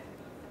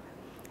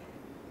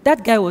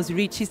 That guy was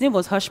rich. His name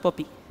was Hush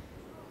Puppy.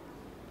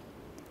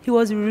 He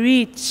was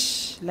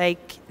rich,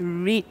 like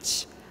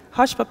rich.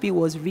 Hush Puppy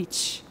was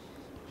rich.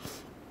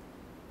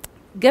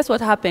 Guess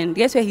what happened?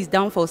 Guess where his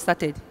downfall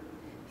started?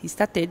 He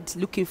started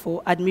looking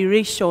for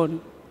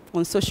admiration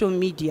on social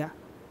media.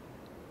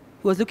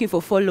 He was looking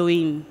for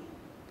following.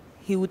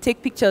 He would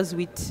take pictures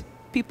with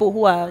people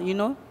who are,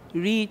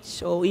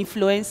 rich or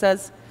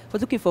influencers. He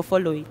was looking for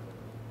following.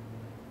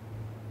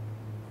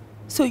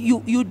 So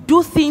you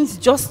do things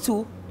just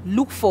to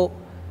look for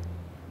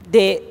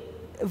the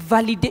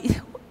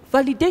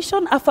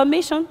validation,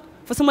 affirmation,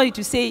 for somebody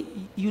to say,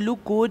 you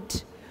look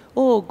good.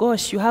 Oh,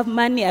 gosh, you have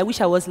money. I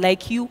wish I was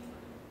like you.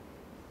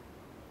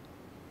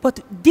 But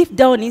deep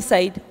down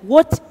inside,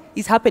 what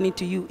is happening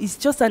to you is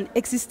just an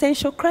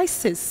existential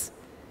crisis.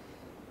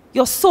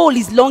 Your soul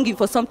is longing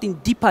for something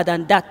deeper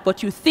than that,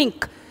 but you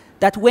think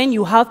that when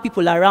you have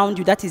people around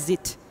you, that is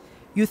it.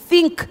 You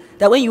think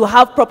that when you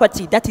have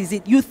property, that is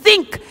it. You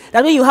think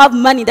that when you have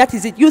money, that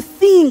is it. You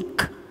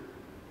think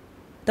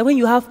that when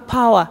you have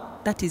power,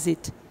 that is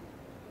it.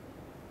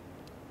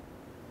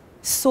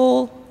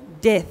 Soul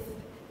death,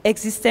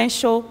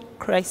 existential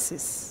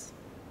crisis.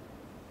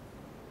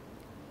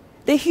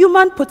 The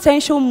human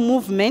potential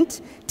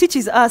movement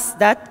teaches us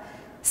that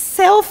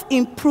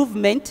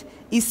self-improvement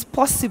is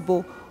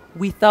possible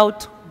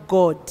without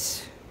God.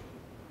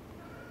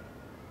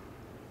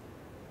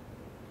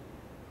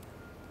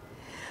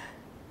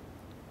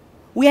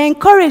 We are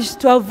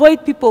encouraged to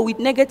avoid people with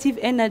negative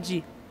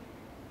energy.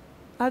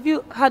 Have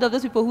you heard of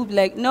those people who be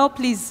like, no,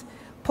 please,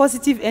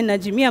 positive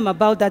energy. Me, I'm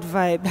about that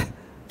vibe.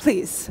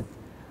 Please,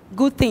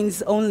 good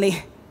things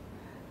only.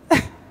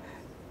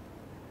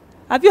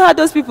 Have you heard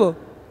those people?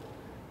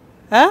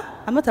 Huh?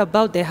 I'm not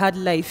about the hard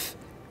life.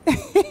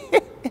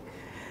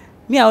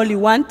 Me, I only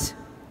want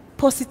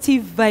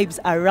positive vibes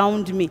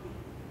around me.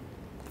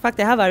 In fact,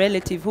 I have a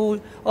relative who,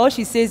 all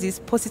she says is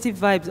positive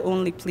vibes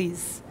only,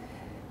 please.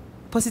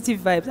 Positive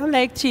vibes. I'm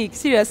like, chick,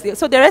 seriously.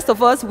 So the rest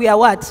of us, we are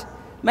what?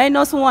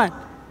 -1.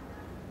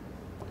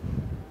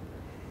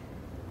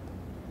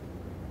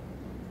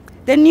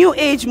 The New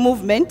Age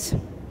movement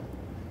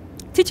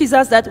teaches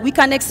us that we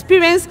can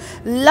experience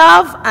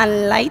love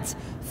and light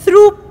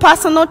through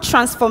personal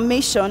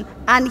transformation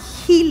and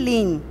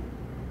healing.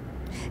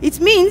 It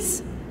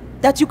means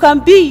that you can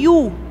be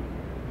you.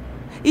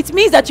 It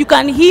means that you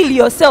can heal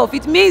yourself.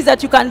 It means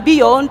that you can be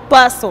your own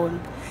person.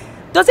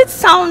 Does it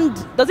sound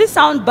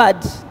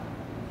bad?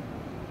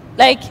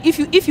 Like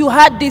if you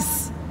had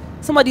this,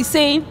 somebody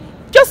saying,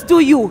 just do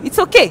you, it's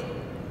okay.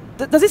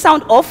 Does it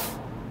sound off?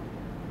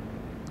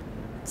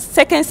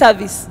 Second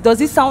service,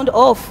 does it sound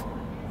off?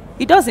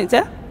 It doesn't,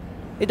 eh?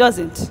 It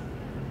doesn't.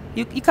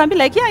 You can be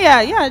like,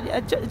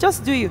 yeah,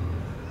 just do you.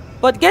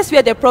 But guess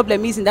where the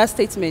problem is in that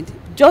statement?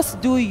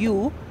 Just do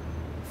you,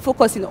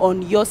 focusing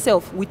on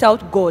yourself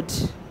without God.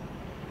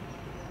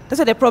 That's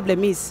what the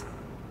problem is.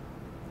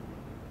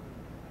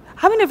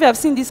 How many of you have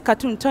seen this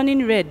cartoon,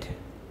 Turning Red?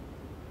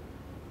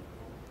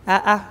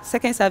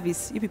 Second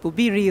service, you people,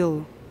 be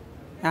real.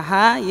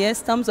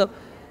 Yes, thumbs up.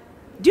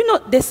 Do you know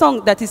the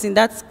song that is in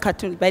that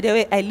cartoon? By the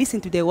way, I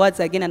listened to the words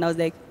again and I was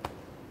like,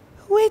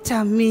 wait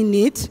a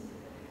minute.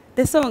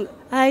 The song,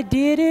 I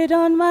did it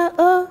on my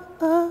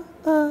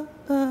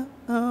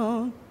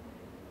own.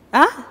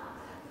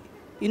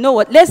 You know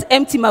what? Let's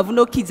empty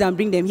Mavuno Kids and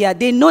bring them here.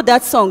 They know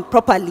that song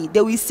properly. They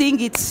will sing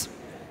it.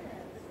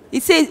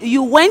 It says,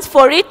 you went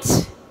for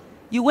it.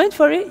 You went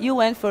for it. You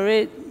went for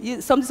it.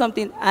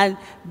 Something. And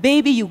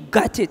baby, you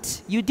got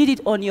it. You did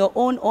it on your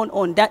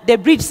own. That, the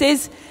bridge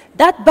says,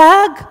 that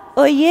bag,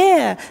 oh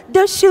yeah.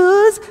 The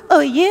shoes,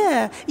 oh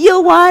yeah.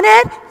 You want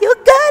it, you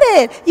got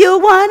it. You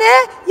want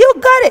it, you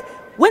got it.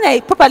 When I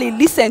properly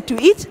listened to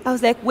it, I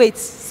was like, wait,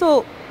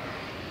 so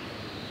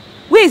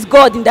where is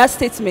God in that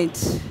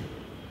statement?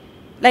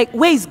 Like,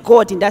 where is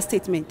God in that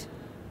statement?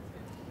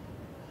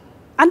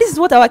 And this is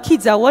what our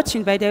kids are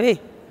watching, by the way.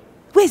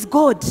 Where's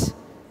God?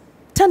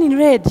 Turning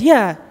red,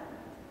 yeah.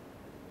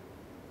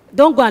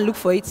 Don't go and look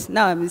for it.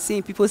 Now I'm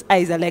seeing people's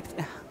eyes are like,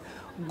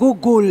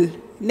 Google,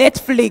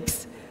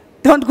 Netflix.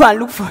 Don't go and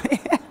look for it.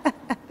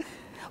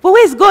 But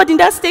where's God in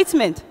that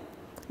statement?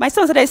 My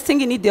son started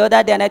singing it the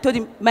other day, and I told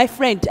him, my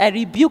friend, I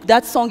rebuke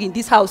that song in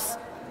this house.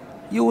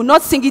 You will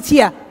not sing it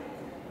here.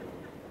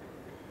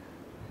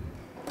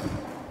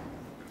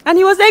 And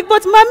he was like,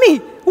 but mommy,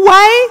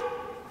 why?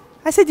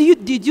 I said,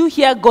 did you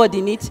hear God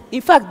in it?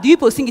 In fact, do you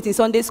people sing it in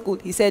Sunday school?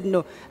 He said,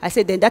 no. I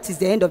said, then that is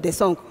the end of the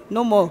song.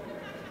 No more.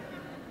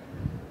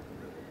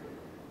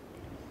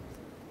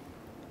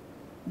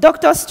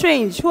 Doctor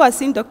Strange. Who has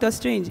seen Doctor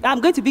Strange? I'm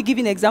going to be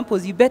giving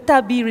examples. You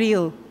better be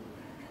real.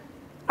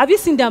 Have you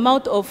seen the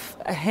amount of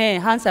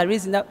hands are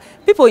raising up?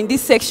 People in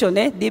this section,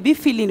 they be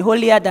feeling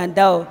holier than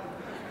thou.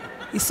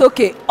 It's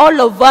okay.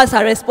 All of us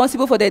are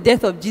responsible for the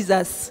death of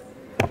Jesus.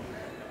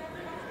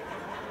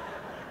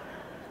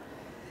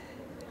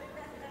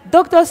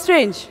 Doctor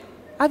Strange.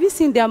 Have you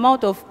seen the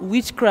amount of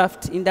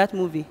witchcraft in that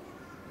movie?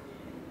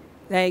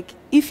 Like,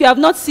 if you have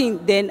not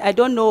seen, then I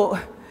don't know.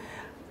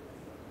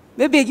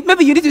 Maybe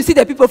you need to see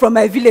the people from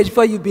my village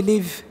before you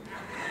believe.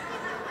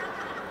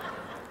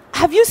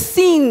 Have you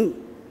seen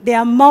the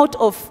amount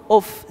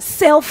of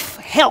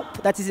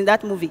self-help that is in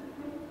that movie?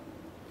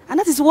 And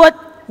that is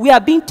what we are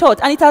being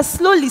taught. And it has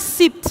slowly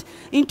seeped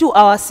into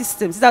our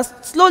systems. It has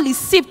slowly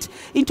seeped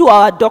into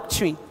our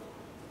doctrine.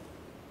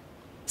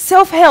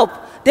 Self-help,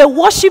 the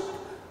worship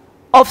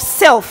of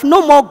self,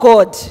 no more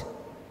God.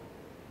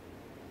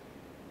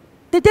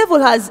 The devil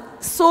has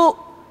so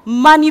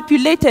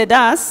manipulated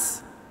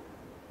us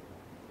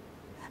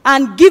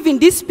and given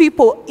these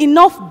people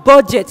enough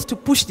budget to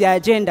push their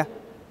agenda.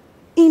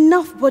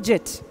 Enough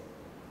budget.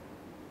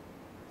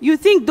 You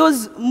think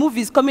those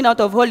movies coming out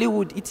of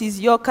Hollywood, it is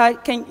your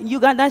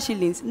Ugandan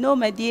shillings? No,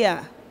 my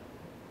dear.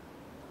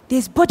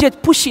 There's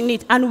budget pushing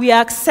it, and we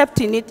are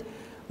accepting it.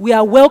 We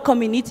are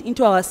welcoming it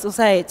into our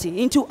society,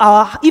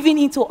 even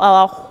into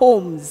our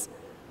homes.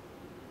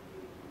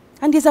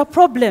 And there's a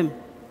problem.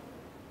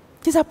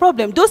 There's a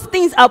problem. Those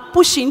things are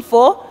pushing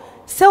for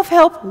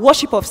self-help,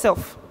 worship of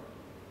self.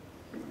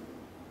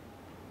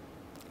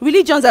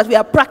 Religions that we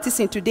are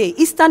practicing today,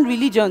 Eastern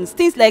religions,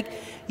 things like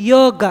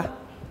yoga.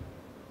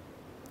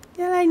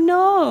 They're like,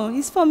 no,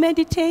 it's for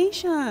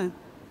meditation.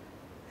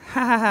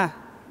 Ha ha ha.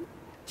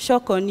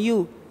 Shock on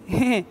you.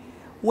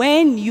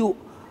 When you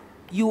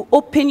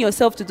open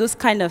yourself to those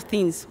kind of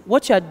things,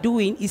 what you are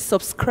doing is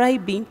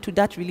subscribing to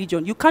that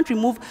religion. You can't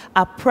remove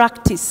a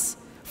practice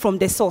from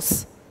the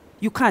source.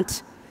 You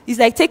can't. It's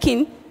like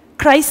taking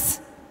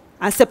Christ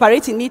and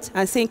separating it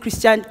and saying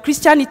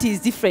Christianity is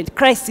different,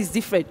 Christ is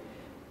different.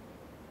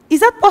 Is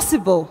that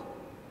possible?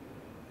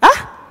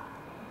 Huh?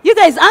 You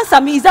guys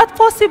answer me, is that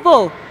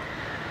possible?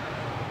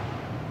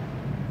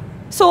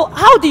 So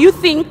how do you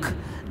think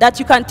that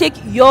you can take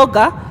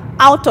yoga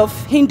out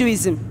of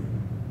Hinduism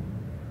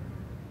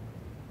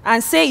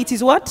and say it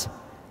is what?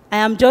 I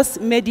am just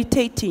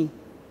meditating.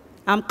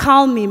 I'm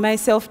calming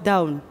myself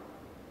down.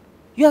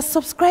 You are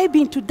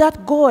subscribing to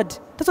that God.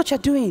 That's what you're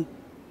doing.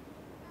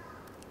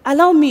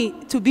 Allow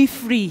me to be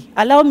free.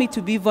 Allow me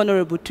to be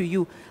vulnerable to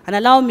you. And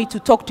allow me to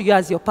talk to you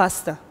as your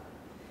pastor.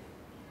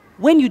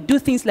 When you do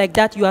things like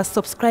that, you are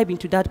subscribing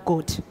to that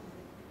God.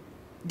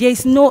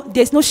 There's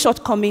no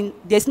shortcoming,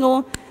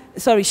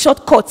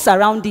 shortcuts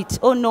around it.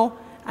 Oh no,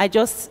 I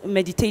just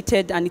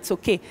meditated and it's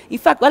okay. In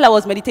fact, while I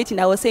was meditating,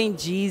 I was saying,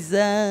 Jesus.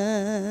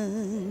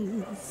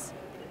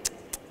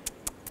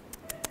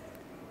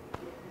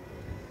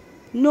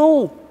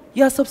 No,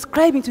 you are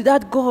subscribing to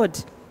that God.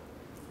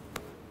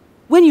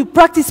 When you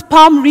practice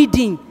palm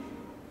reading,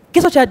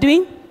 guess what you are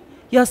doing?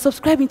 You are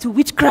subscribing to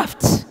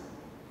witchcraft.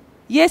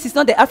 Yes, it's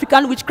not the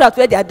African witchcraft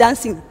where they are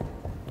dancing.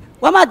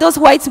 One of those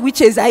white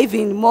witches are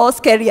even more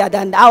scarier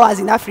than ours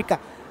in Africa.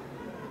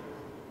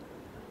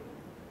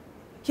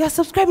 You are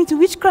subscribing to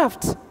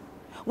witchcraft.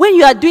 When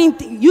you are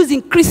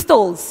using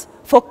crystals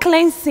for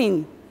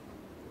cleansing,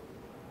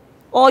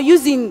 or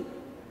using,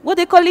 what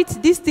they call it,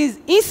 these things,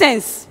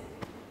 incense,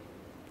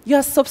 you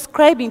are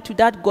subscribing to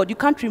that God. You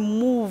can't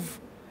remove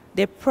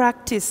the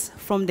practice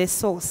from the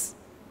source.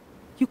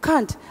 You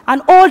can't.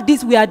 And all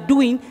this we are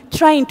doing,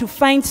 trying to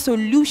find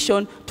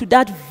solution to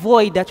that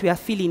void that we are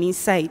feeling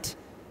inside.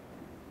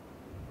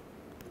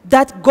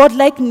 That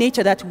godlike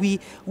nature that we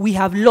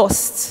have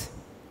lost.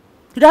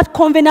 To that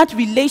covenant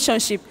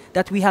relationship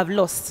that we have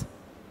lost.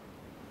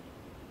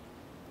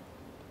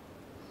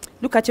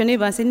 Look at your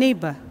neighbor and say,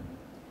 neighbor.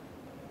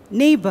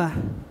 Neighbor.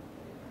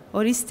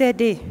 Or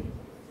yesterday.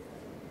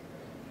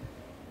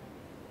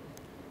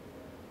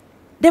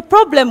 The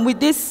problem with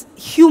these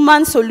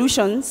human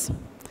solutions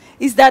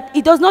is that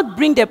it does not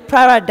bring the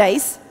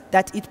paradise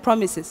that it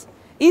promises.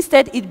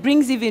 Instead, it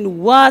brings even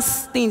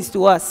worse things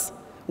to us.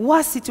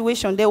 Worse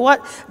situation.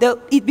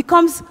 It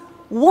becomes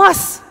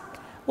worse.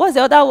 What's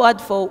the other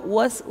word for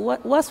worse?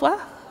 Worse what?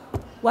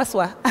 Worse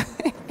what?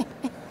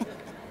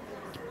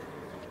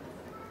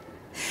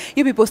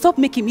 You people, stop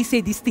making me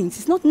say these things.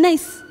 It's not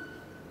nice.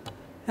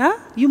 Huh?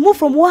 You move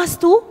from worse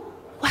to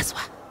worse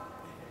what?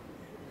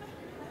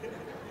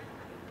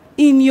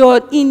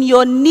 in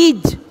your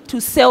need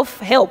to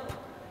self-help,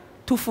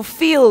 to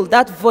fulfill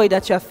that void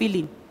that you are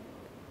feeling.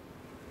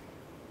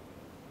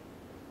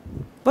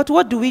 But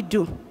what do we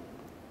do?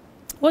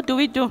 What do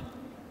we do?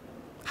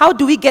 How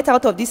do we get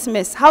out of this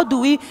mess? How do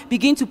we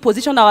begin to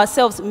position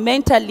ourselves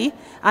mentally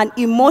and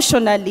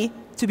emotionally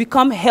to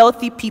become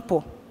healthy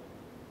people?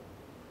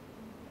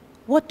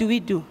 What do we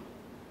do?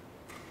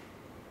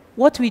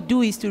 What we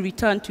do is to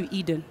return to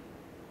Eden.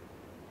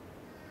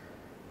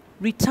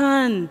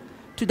 Return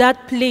to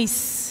that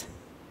place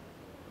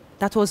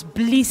that was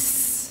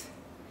bliss.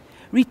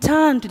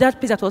 Return to that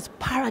place that was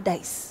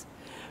paradise.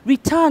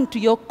 Return to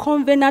your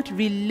covenant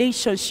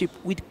relationship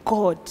with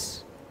God.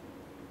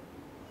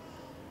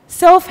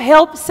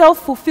 Self-help,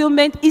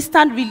 self-fulfillment,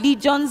 Eastern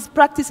religions,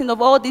 practicing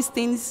of all these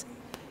things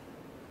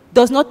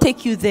does not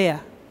take you there.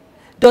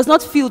 Does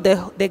not fill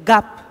the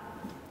gap.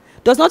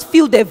 Does not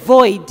fill the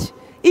void.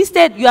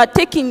 Instead, you are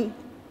taking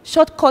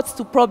shortcuts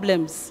to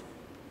problems.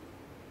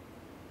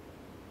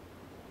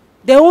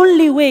 The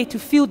only way to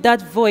fill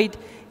that void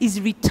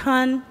is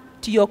return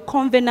to your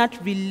covenant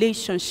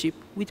relationship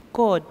with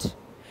God.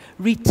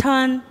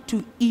 Return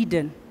to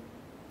Eden.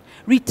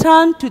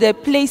 Return to the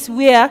place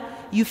where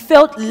you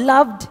felt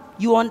loved,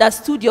 you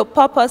understood your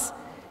purpose,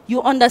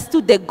 you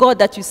understood the God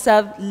that you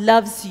serve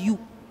loves you.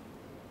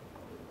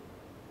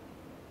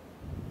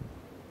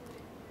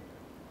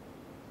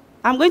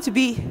 I'm going to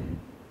be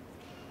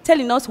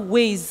telling us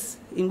ways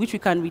in which we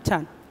can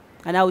return.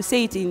 And I will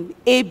say it in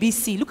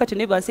ABC. Look at your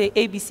neighbor and say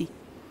ABC.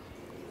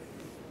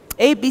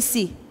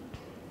 ABC.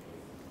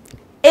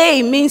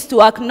 A means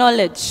to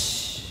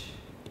acknowledge.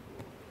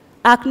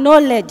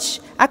 Acknowledge.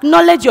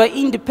 Acknowledge your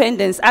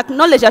independence.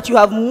 Acknowledge that you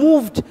have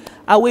moved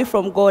away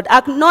from God.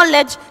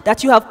 Acknowledge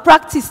that you have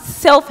practiced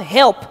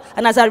self-help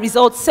and as a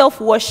result,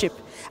 self-worship.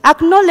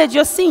 Acknowledge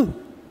your sin.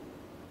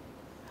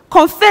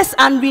 Confess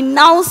and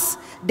renounce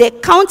the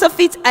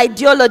counterfeit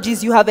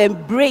ideologies you have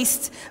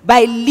embraced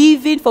by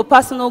living for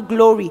personal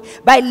glory,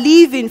 by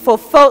living for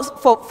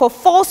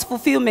false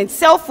fulfillment,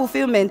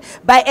 self-fulfillment,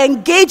 by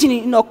engaging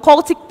in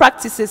occultic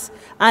practices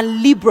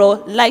and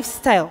liberal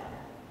lifestyle.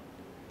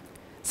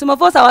 Some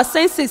of us, our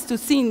senses to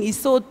sin is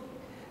so,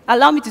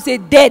 allow me to say,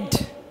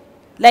 dead.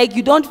 Like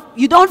you don't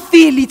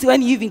feel it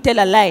when you even tell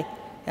a lie.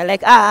 You're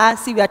like,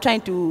 see, we are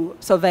trying to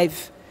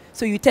survive.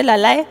 So you tell a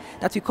lie,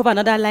 that you cover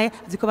another lie,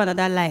 that you cover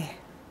another lie.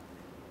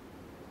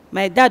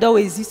 My dad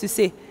always used to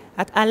say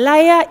that a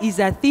liar is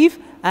a thief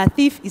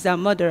is a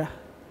murderer.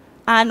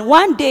 And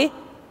one day,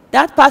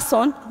 that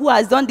person who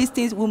has done these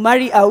things will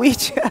marry a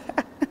witch.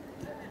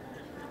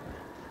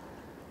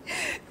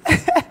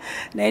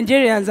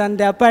 Nigerians and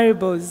their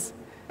parables.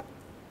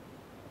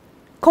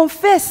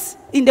 Confess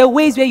in the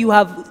ways where you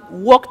have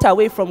walked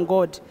away from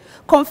God.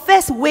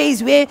 Confess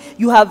ways where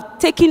you have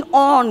taken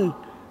on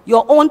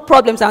your own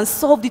problems and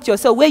solved it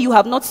yourself, where you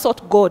have not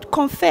sought God.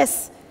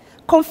 Confess.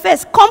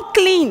 Confess. Come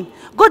clean.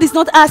 God is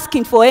not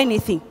asking for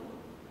anything.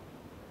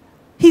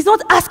 He's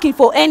not asking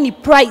for any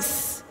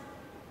price.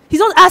 He's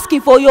not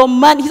asking for your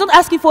money. He's not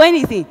asking for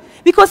anything.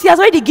 Because he has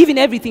already given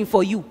everything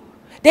for you.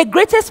 The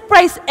greatest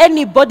price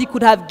anybody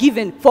could have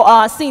given for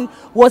our sin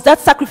was that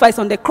sacrifice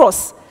on the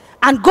cross.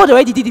 And God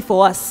already did it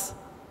for us.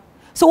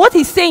 So what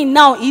he's saying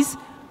now is,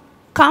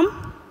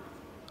 come,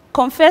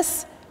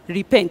 confess,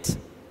 repent.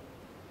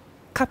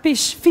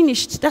 Capish,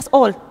 finished, that's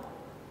all.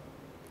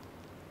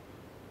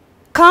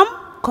 Come,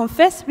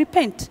 confess,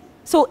 repent.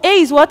 So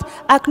A is what?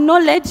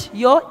 Acknowledge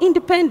your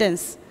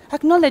independence.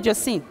 Acknowledge your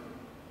sin.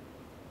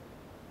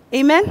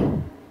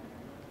 Amen?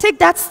 Take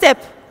that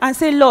step and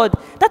say, Lord,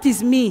 that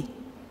is me.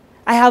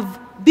 I have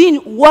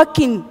been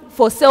working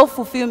for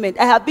self-fulfillment.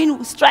 I have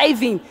been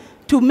striving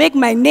to make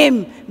my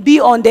name be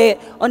on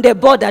the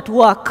board at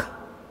work.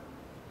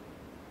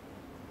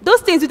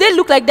 Those things, do they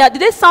look like that? Do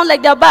they sound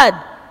like they're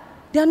bad?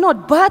 They're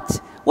not.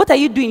 But what are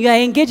you doing? You are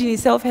engaging in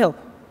self-help.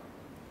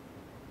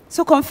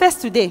 So confess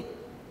today.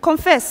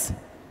 Confess.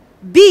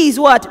 B is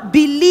what?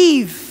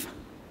 Believe.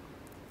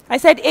 I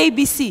said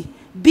ABC.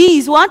 B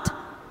is what?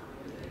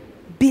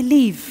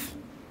 Believe.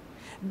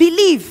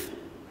 Believe.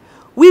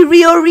 We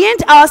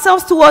reorient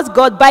ourselves towards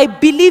God by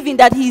believing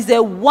that He is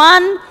the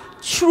one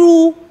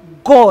true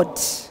God.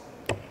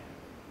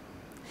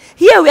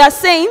 Here we are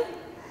saying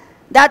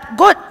that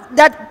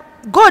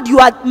God, you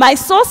are my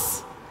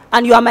source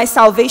and you are my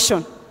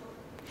salvation.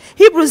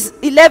 Hebrews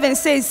 11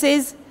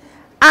 says,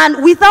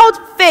 and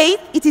without faith,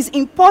 it is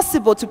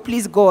impossible to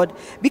please God,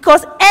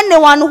 because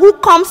anyone who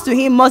comes to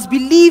Him must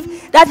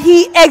believe that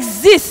He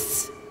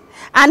exists,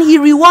 and He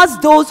rewards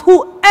those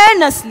who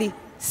earnestly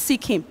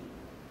seek Him.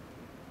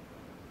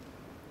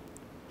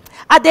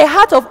 At the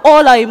heart of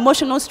all our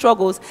emotional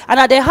struggles, and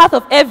at the heart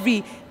of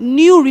every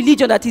new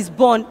religion that is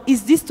born,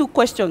 is these two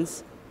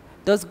questions.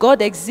 Does God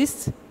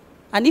exist?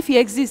 And if He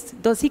exists,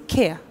 does He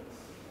care?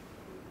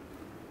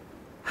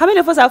 How many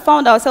of us have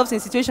found ourselves in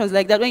situations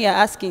like that when you're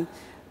asking,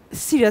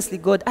 seriously,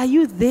 God, are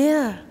you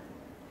there?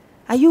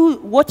 Are you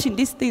watching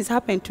these things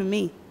happen to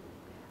me?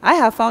 I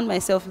have found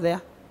myself there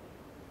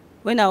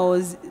when I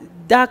was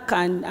dark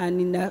and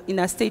in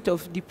a state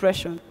of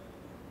depression.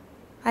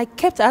 I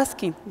kept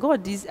asking,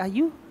 God, are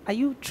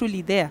you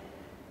truly there?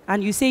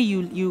 And you say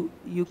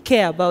you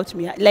care about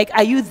me. Like,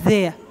 are you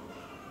there?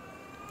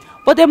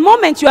 But the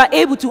moment you are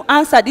able to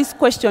answer this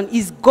question,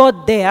 is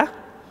God there?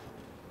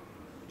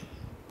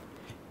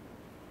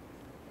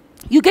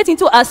 You get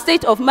into a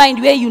state of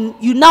mind where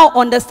you now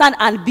understand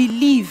and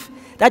believe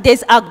that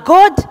there's a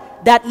God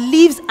that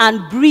lives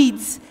and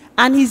breathes,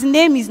 and his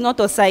name is not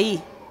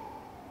Osai.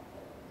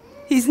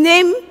 His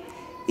name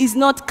is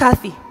not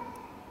Kathy.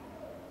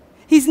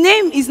 His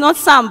name is not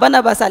Sam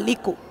Barnabas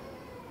Aliko.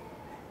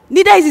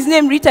 Neither is his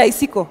name Rita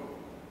Isiko.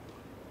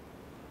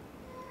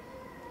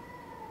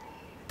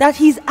 That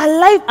he's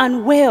alive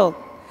and well,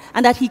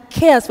 and that he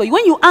cares for you.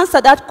 When you answer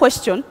that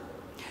question,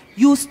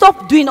 you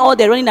stop doing all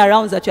the running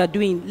around that you are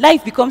doing.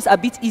 Life becomes a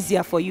bit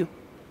easier for you.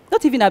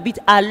 Not even a bit,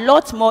 a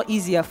lot more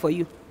easier for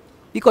you.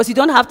 Because you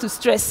don't have to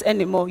stress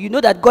anymore. You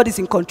know that God is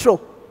in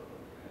control.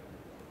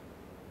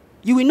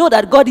 You will know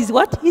that God is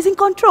what? He's in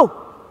control.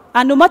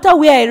 And no matter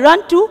where I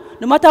run to,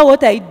 no matter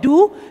what I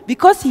do,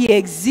 because he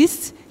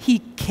exists, he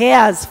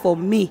cares for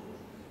me.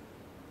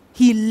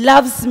 He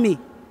loves me.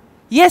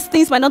 Yes,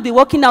 things might not be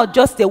working out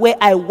just the way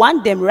I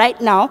want them right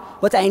now,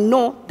 but I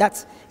know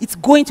that it's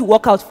going to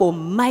work out for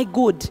my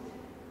good.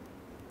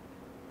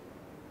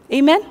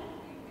 Amen?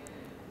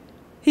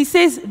 He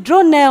says,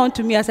 draw nigh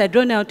unto me as I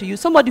draw nigh unto you.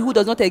 Somebody who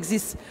does not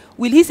exist,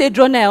 will he say,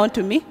 draw nigh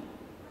unto me?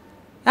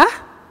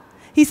 Huh?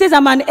 He says,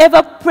 I'm an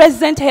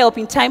ever-present help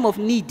in time of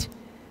need.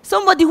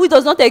 Somebody who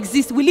does not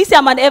exist, will he say,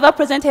 I'm an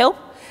ever-present help?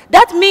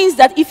 That means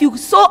that if you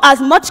so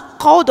as much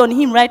called on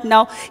him right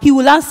now, he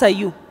will answer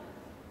you.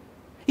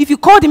 If you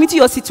called him into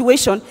your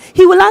situation,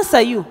 he will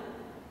answer you.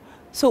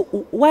 So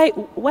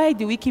why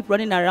do we keep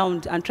running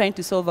around and trying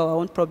to solve our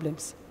own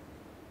problems?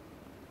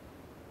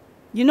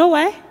 You know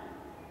why?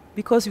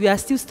 Because we are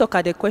still stuck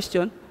at the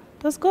question,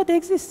 does God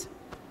exist?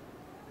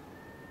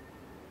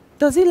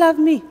 Does he love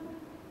me?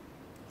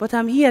 But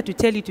I'm here to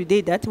tell you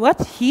today that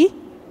what? He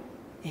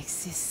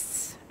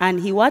exists. And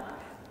he what?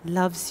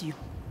 Loves you.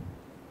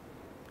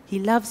 He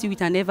loves you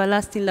with an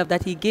everlasting love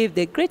that he gave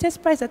the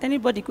greatest price that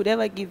anybody could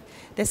ever give,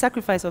 the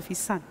sacrifice of his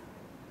son.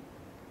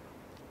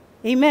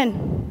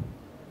 Amen.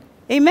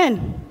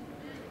 Amen.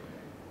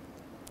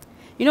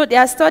 You know, there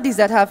are studies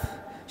that have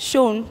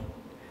shown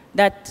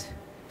that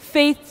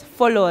faith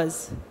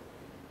followers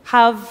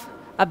have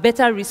a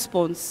better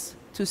response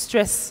to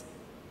stress.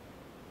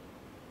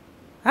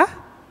 Huh?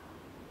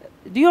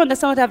 Do you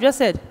understand what I've just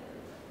said?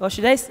 Or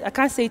should I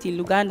can't say it in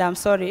Luganda, I'm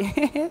sorry.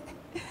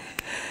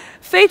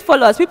 Faith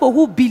followers, people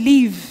who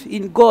believe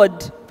in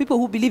God, people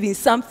who believe in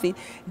something,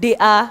 they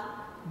are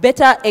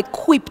better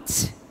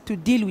equipped to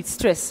deal with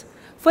stress.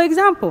 For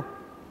example,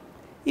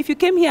 if you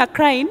came here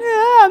crying,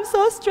 I'm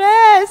so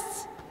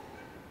stressed,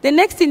 the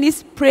next thing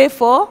is pray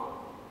for,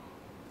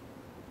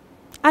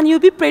 and you'll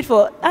be prayed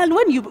for. And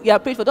when you are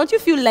prayed for, don't you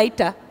feel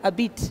lighter a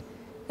bit?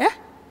 Yeah?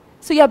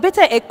 So you are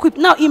better equipped.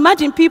 Now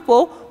imagine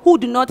people who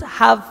do not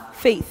have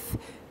faith,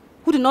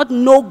 who do not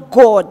know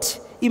God.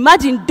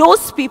 Imagine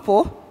those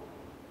people,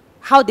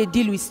 how they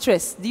deal with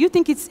stress. Do you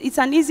think it's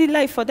an easy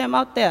life for them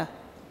out there?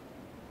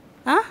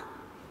 Huh?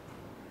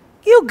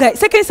 You guys,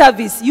 second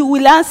service, you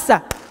will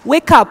answer.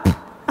 Wake up.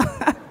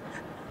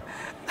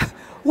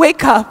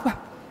 Wake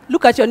up.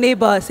 Look at your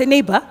neighbor. Say,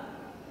 neighbor,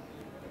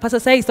 Pastor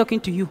Sai is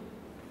talking to you.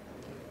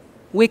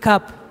 Wake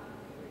up.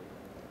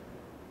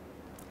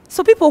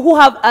 So people who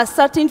have a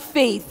certain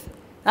faith,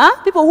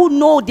 people who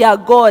know their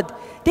God,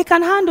 they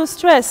can handle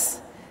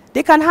stress.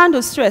 They can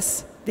handle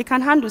stress. They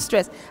can handle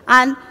stress.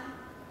 And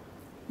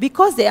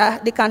because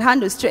they can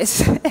handle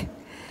stress,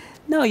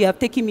 now you have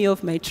taken me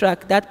off my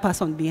track, that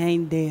person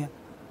behind there.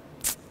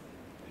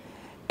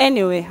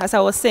 Anyway, as I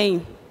was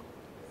saying,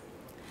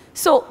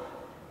 so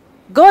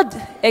God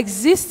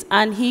exists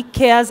and he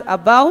cares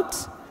about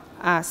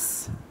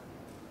us.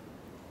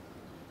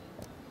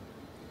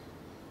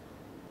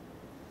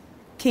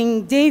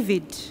 King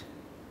David,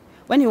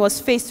 when he was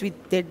faced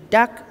with the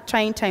dark,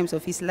 trying times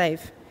of his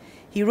life,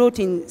 he wrote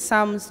in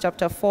Psalms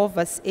chapter 4,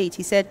 verse 8,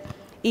 he said,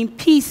 in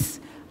peace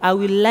I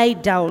will lie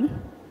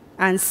down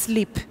and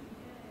sleep.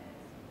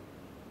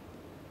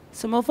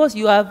 Some of us,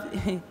 you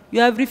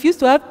have refused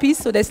to have peace,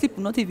 so the sleep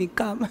will not even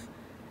come.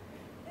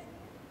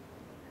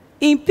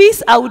 In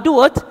peace I will do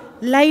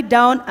what? Lie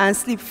down and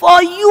sleep.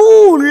 For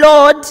you,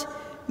 Lord,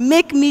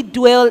 make me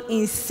dwell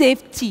in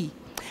safety.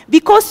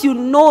 Because you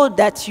know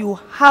that you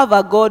have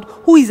a God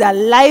who is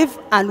alive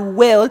and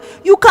well,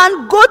 you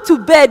can go to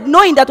bed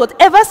knowing that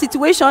whatever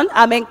situation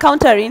I'm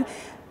encountering,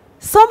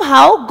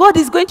 somehow God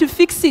is going to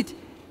fix it.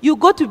 You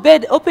go to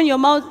bed, open your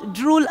mouth,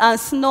 drool and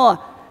snore,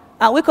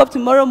 and wake up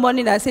tomorrow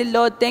morning and say,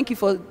 Lord, thank you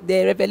for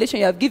the revelation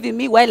you have given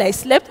me. While I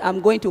slept, I'm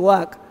going to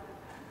work.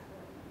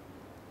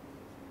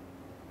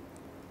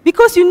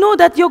 Because you know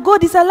that your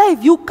God is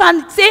alive. You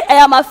can say, I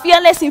am a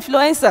fearless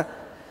influencer.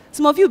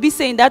 Some of you be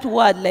saying that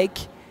word like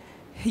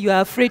you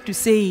are afraid to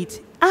say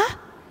it.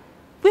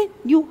 When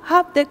you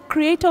have the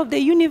creator of the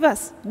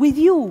universe with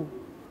you.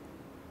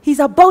 He's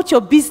about your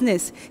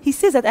business. He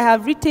says that I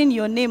have written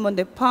your name on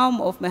the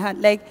palm of my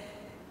hand. Like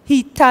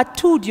he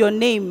tattooed your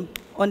name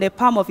on the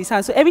palm of his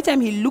hand. So every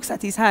time he looks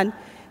at his hand,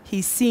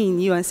 he's seeing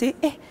you and say,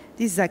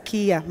 this is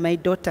Zakiya, my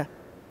daughter,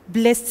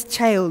 blessed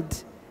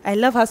child. I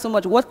love her so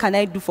much. What can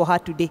I do for her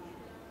today?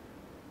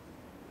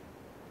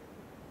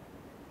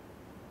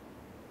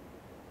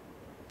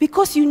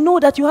 Because you know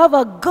that you have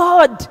a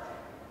God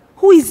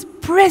who is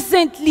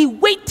presently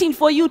waiting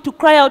for you to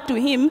cry out to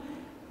him.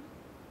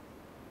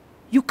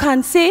 You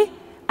can say,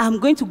 I'm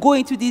going to go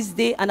into this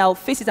day and I'll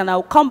face it and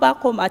I'll come back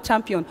home a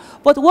champion.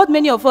 But what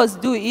many of us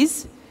do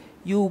is,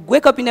 you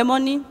wake up in the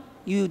morning,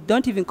 you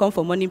don't even come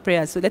for morning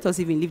prayers, so let us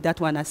even leave that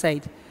one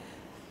aside.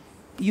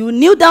 You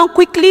kneel down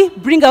quickly,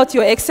 bring out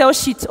your Excel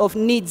sheet of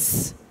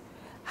needs.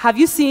 Have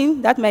you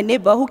seen that my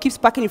neighbor who keeps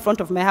parking in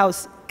front of my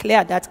house,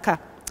 clear that car?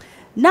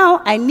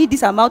 Now I need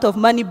this amount of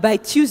money by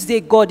Tuesday,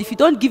 God. If you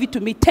don't give it to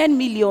me, 10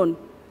 million,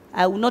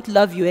 I will not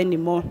love you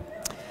anymore.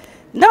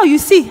 Now you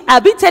see,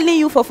 I've been telling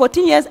you for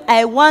 14 years,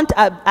 I want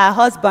a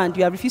husband.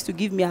 You have refused to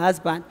give me a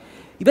husband.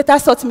 You better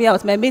sort me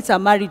out. My mates are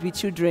married with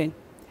children.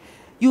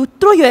 You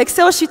throw your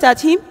Excel sheet at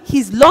him.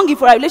 He's longing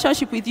for a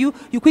relationship with you.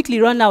 You quickly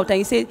run out and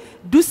you say,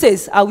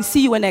 deuces, I will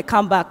see you when I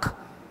come back.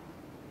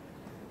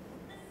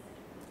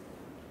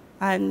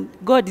 And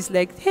God is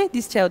like, hey,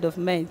 this child of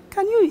mine,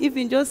 can you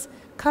even just,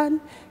 can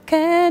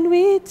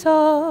we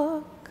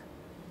talk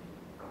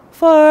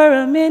for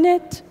a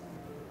minute?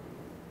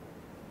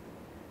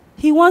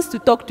 He wants to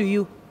talk to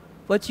you,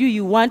 but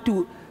you want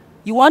to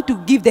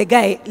give the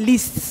guy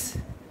lists,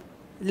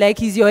 like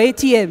he's your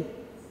ATM.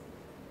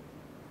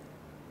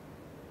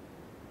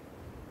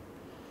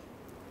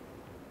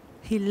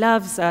 He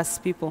loves us,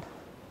 people.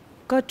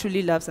 God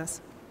truly loves us.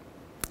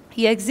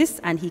 He exists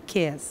and he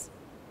cares.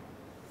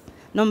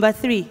 Number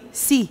 3,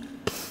 C.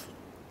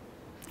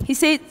 He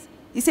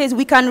says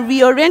we can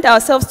reorient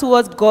ourselves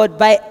towards God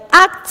by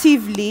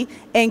actively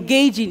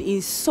engaging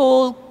in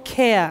soul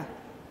care.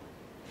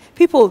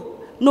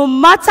 People, no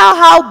matter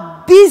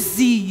how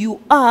busy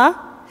you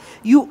are,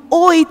 you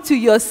owe it to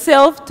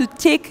yourself to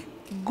take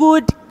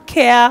good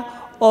care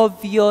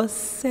of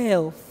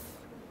yourself.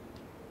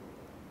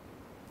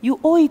 You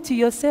owe it to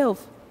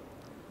yourself.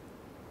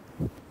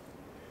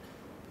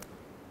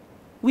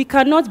 We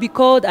cannot be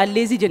called a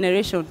lazy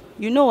generation.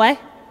 You know why?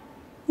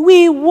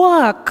 We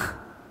work.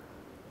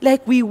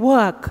 Like we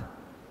work.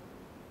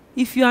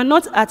 If you are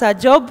not at a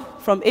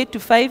job from 8 to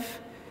 5,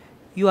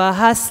 you are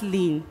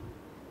hustling,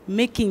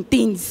 making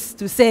things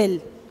to sell.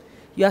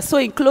 You are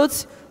sewing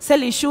clothes,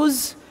 selling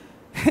shoes.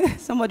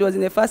 Somebody was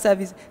in the first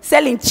service,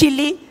 selling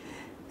chili,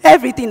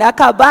 everything,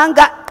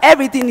 akabanga,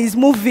 everything is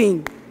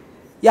moving.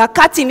 You are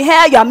cutting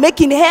hair, you are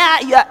making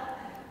hair.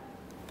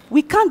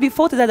 We can't be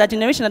faulted as a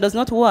generation that does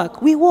not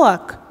work. We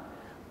work.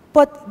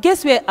 But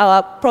guess where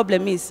our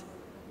problem is?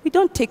 We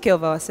don't take care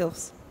of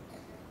ourselves.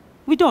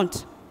 We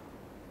don't.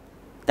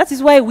 That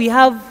is why we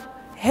have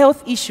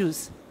health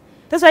issues.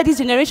 That's why this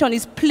generation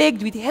is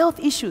plagued with health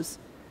issues.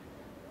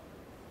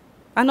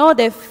 And all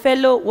the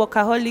fellow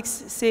workaholics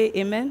say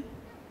amen.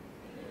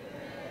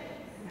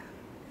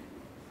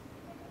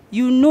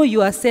 You know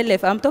you are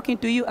self. I'm talking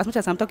to you as much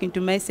as I'm talking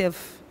to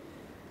myself.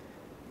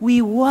 We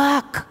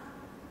work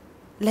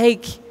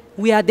like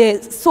we are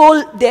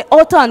the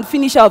author and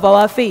finisher of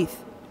our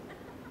faith.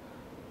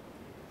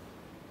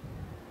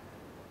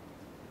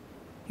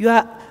 You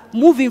are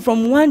moving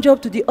from one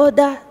job to the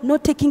other,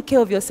 not taking care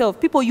of yourself.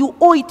 People, you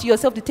owe it to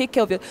yourself to take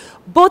care of yourself,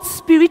 both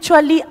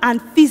spiritually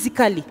and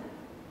physically.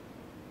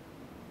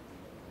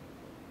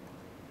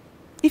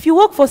 If you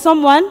work for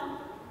someone,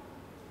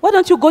 why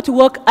don't you go to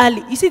work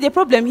early? You see, the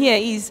problem here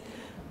is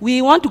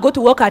we want to go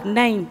to work at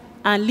 9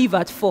 and leave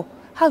at 4.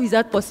 How is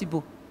that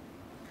possible?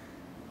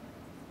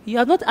 You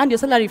have not earned your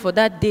salary for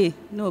that day.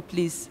 No,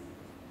 please.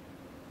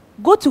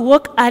 Go to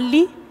work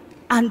early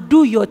and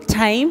do your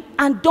time,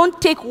 and don't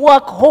take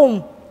work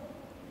home.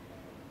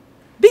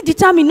 Be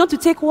determined not to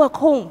take work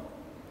home.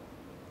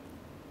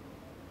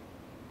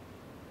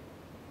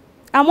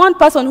 I'm one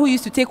person who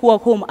used to take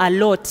work home a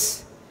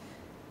lot.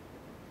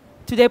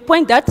 To the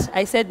point that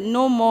I said,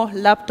 no more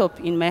laptop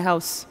in my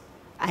house.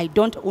 I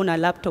don't own a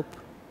laptop,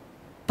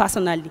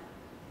 personally.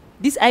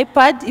 This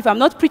iPad, if I'm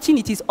not preaching,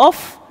 it is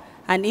off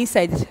and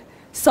inside.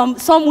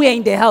 Somewhere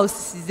in the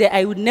house,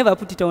 I would never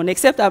put it on,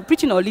 except I'm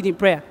preaching or leading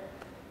prayer.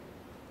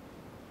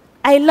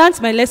 I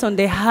learned my lesson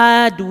the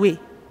hard way.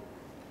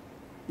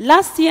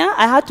 Last year,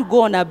 I had to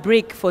go on a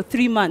break for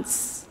 3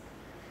 months.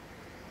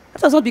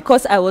 That was not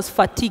because I was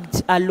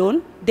fatigued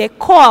alone. The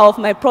core of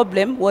my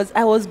problem was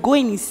I was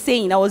going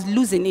insane. I was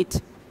losing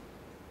it.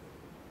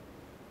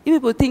 You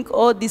people think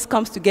all this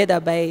comes together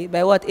by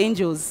what?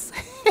 Angels.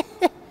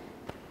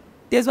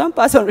 There's one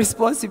person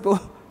responsible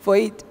for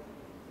it.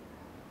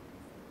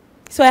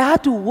 So I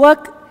had to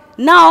work.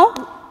 Now,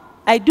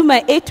 I do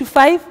my 8 to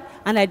 5,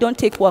 and I don't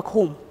take work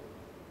home.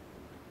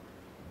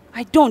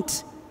 I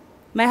don't.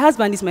 My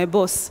husband is my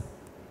boss.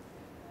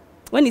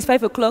 When it's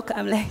 5 o'clock,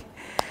 I'm like,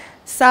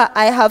 sir,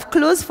 I have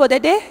closed for the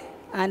day,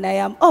 and I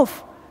am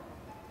off.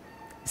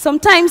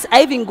 Sometimes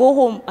I even go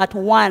home at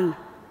 1.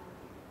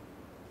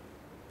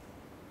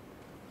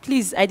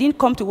 Please, I didn't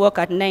come to work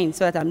at 9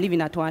 so that I'm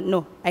leaving at 1.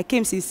 No, I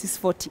came since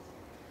 6:40.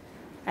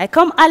 I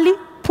come early,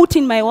 put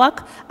in my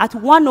work. At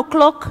 1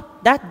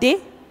 o'clock that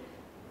day,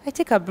 I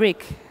take a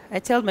break. I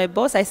tell my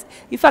boss,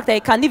 in fact, I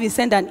can even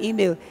send an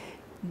email.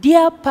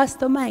 Dear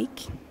Pastor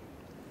Mike,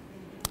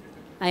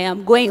 I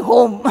am going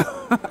home.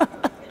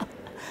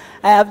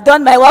 I have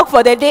done my work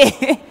for the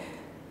day.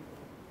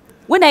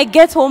 When I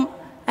get home,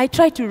 I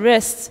try to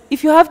rest.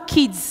 If you have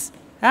kids,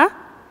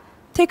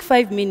 take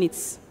 5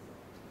 minutes.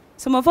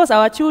 Some of us,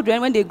 our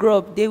children, when they grow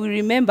up, they will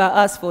remember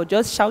us for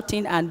just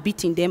shouting and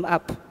beating them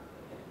up.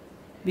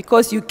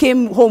 Because you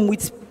came home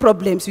with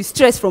problems, with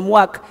stress from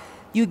work.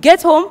 You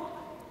get home,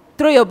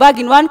 throw your bag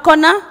in one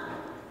corner,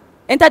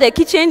 enter the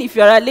kitchen if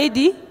you're a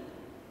lady,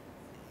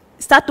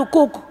 start to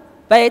cook.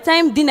 By the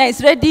time dinner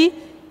is ready,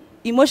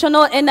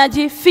 emotional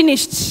energy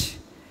finished.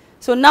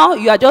 So now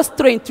you are just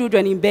throwing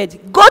children in bed.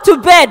 Go to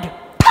bed!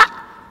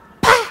 Pa!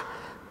 Pa!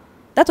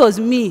 That was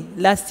me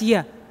last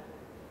year.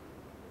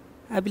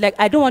 I'll be like,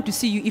 I don't want to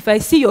see you. If I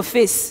see your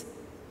face,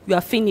 you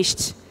are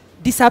finished.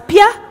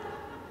 Disappear,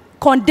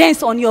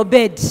 condense on your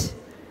bed.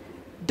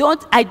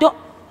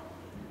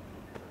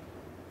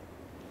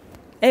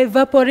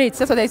 Evaporate.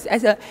 That's what I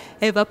said,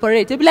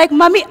 evaporate. They'll be like,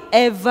 Mommy,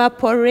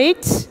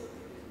 evaporate.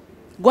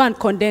 Go and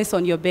condense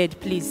on your bed,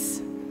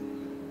 please.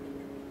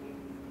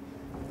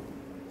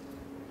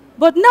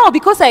 But now,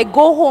 because I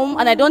go home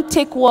and I don't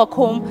take work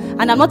home,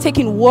 and I'm not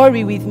taking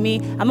worry with me,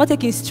 I'm not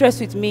taking stress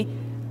with me,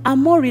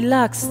 I'm more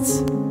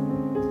relaxed.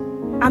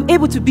 I'm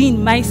able to be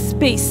in my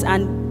space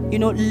and,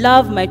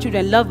 love my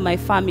children, love my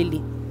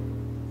family.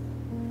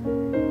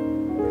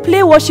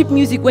 Play worship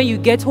music when you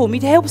get home.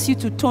 It helps you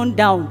to tone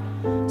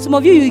down. Some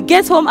of you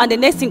get home and the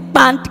next thing,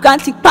 bang, bang,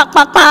 bang,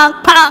 bang, bang,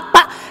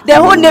 bang. The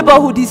whole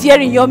neighborhood is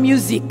hearing your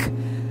music.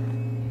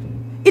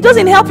 It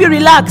doesn't help you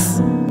relax.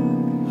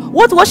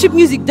 What worship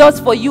music does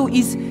for you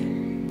is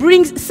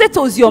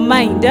settles your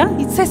mind.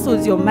 It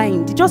settles your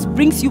mind. It just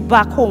brings you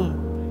back home.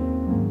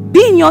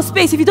 Be in your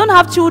space. If you don't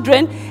have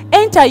children,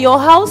 enter your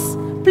house,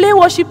 play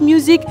worship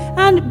music,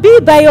 and be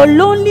by your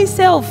lonely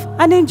self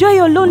and enjoy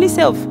your lonely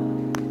self.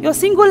 Your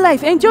single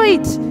life, enjoy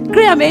it.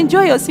 Graham,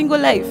 enjoy your single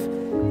life.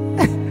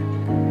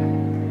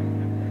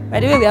 By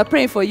the way, we are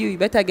praying for you. You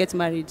better get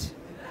married.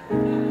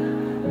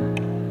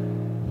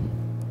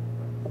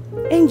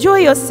 Enjoy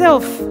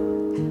yourself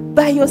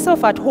by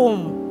yourself at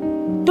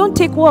home. Don't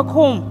take work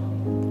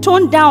home.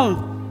 Tone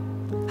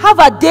down. Have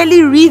a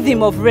daily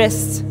rhythm of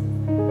rest.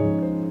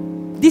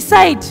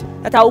 Decide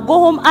that I'll go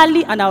home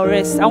early and I'll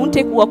rest. I won't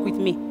take work with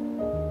me.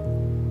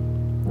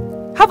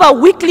 Have a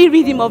weekly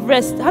rhythm of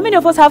rest. How many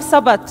of us have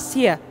Sabbaths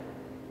here?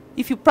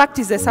 If you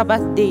practice the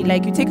Sabbath day,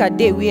 like you take a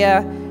day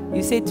where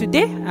you say,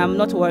 today I'm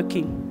not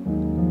working.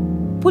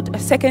 Put a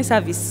second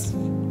service.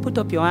 Put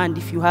up your hand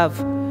if you have.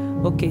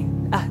 Okay.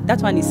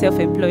 That one is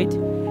self-employed.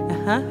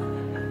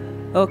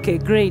 Okay,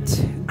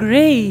 great.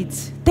 Great.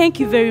 Thank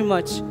you very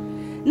much.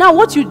 Now,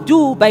 what you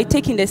do by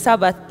taking the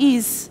Sabbath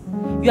is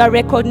you are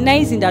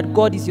recognizing that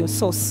God is your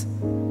source.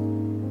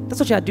 That's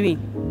what you are doing.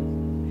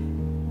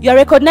 You are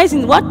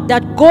recognizing what?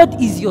 That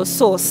God is your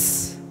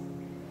source.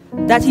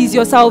 That He is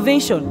your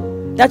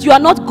salvation. That you are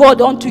not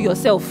God unto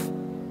yourself.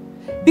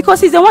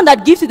 Because He's the one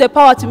that gives you the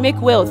power to make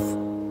wealth.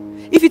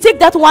 If you take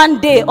that one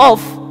day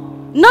off,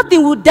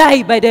 nothing will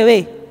die, by the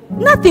way.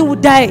 Nothing will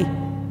die.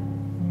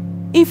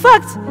 In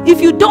fact, if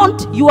you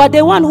don't, you are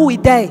the one who will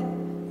die.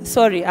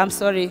 Sorry, I'm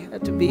sorry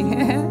to be.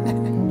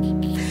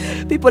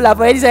 People have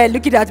already started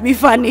looking at me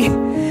funny.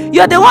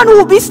 You're the one who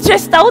will be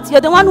stressed out.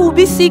 You're the one who will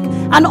be sick.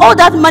 And all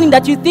that money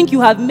that you think you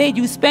have made,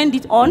 you spend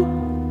it on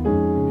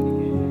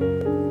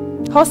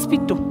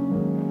hospital.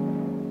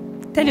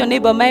 Tell your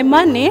neighbor, my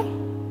money.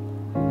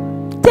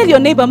 Tell your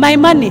neighbor, my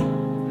money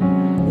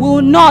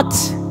will not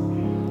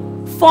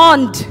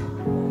fund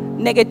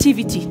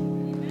negativity.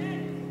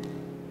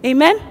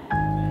 Amen?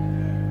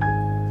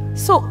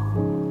 So,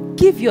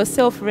 give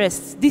yourself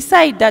rest.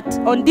 Decide that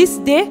on this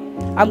day,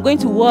 I'm going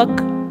to work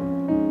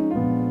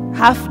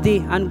half day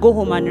and go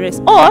home and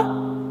rest. Or,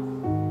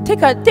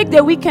 take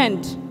the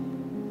weekend.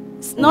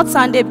 It's not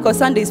Sunday because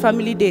Sunday is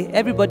family day.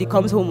 Everybody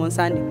comes home on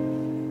Sunday.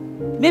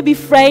 Maybe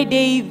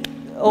Friday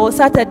or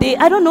Saturday.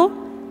 I don't know.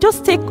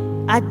 Just take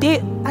a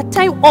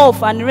time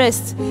off and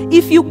rest.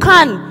 If you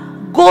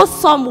can, go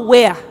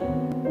somewhere.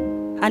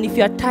 And if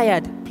you are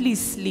tired, please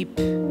sleep.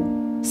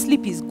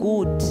 Sleep is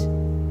good.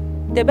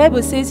 The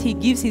Bible says He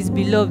gives His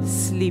beloved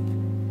sleep.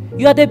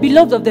 You are the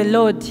beloved of the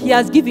Lord. He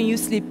has given you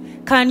sleep.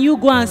 Can you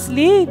go and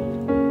sleep?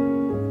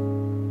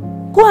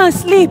 Go and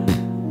sleep.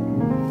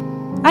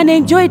 And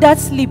enjoy that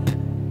sleep.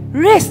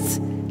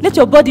 Rest. Let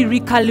your body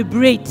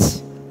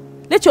recalibrate.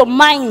 Let your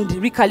mind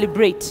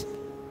recalibrate.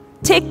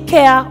 Take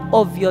care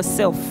of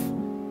yourself.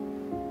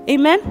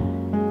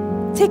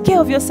 Amen? Take care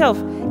of yourself.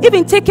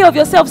 Even take care of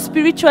yourself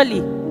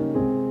spiritually.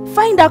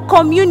 Find a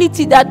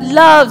community that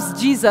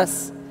loves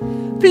Jesus.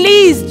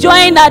 Please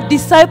join our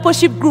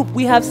discipleship group.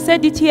 We have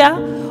said it here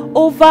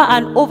over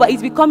and over.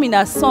 It's becoming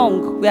a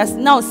song. We are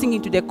now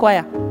singing to the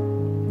choir.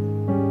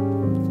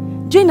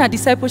 Join our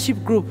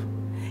discipleship group.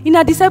 In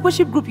our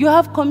discipleship group, you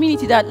have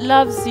community that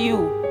loves you.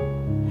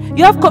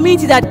 You have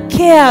community that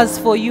cares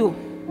for you.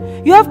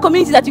 You have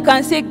communities that you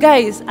can say,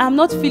 guys, I'm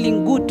not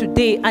feeling good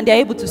today, and they're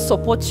able to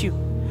support you.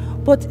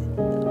 But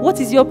what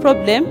is your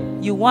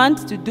problem? You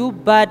want to do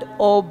bad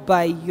all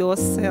by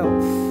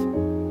yourself.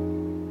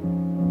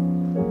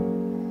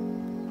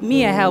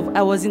 Me,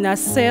 I was in a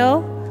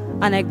cell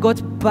and I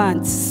got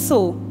burnt,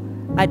 so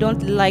I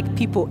don't like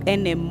people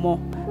anymore.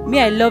 Me,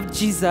 I love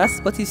Jesus,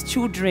 but his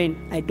children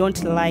I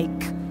don't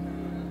like.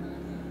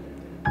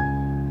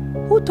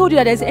 Who told you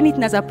that there's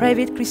anything as a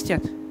private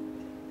Christian?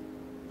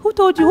 Who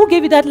told you? Who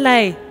gave you that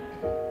lie?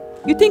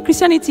 You think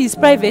Christianity is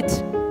private?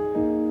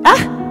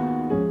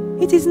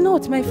 It is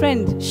not, my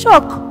friend.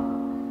 Shock.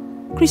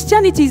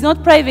 Christianity is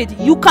not private.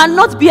 You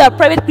cannot be a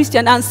private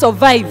Christian and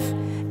survive.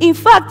 In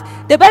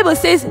fact, the Bible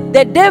says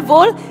the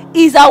devil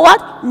is a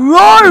what?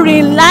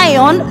 Roaring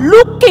lion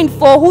looking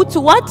for who to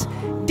what?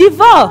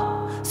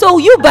 Devour. So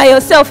you by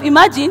yourself,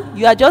 imagine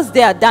you are just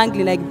there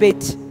dangling like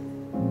bait.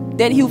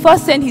 Then he'll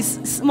first send his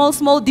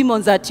small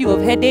demons at you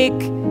of headache.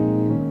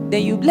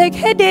 Then you'll be like,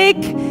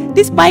 headache,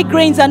 these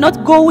migraines are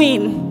not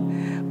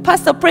going.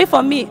 Pastor, pray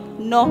for me.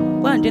 No,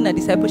 go and join a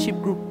discipleship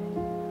group.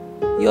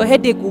 Your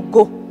headache will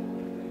go.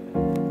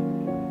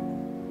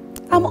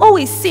 I'm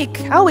always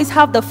sick. I always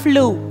have the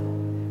flu.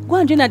 Go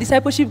and join a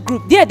discipleship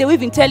group. There they will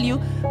even tell you,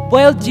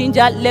 boiled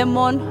ginger,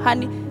 lemon,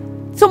 honey.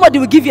 Somebody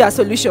will give you a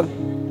solution.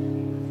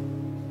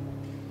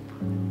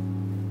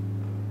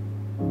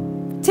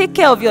 Take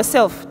care of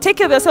yourself. Take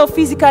care of yourself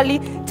physically.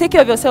 Take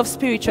care of yourself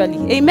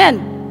spiritually.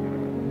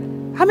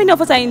 Amen. How many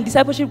of us are in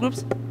discipleship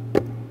groups?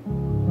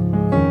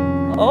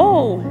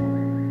 Oh,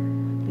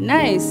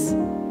 nice.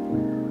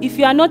 If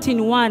you are not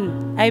in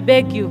one, I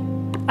beg you,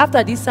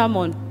 after this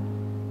sermon,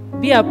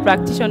 be a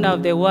practitioner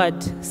of the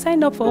word.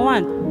 Sign up for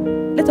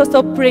one. Let us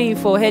stop praying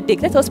for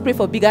headache. Let us pray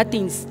for bigger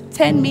things.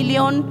 10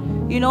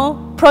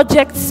 million,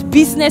 projects,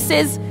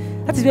 businesses.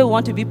 That is where we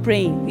want to be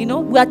praying.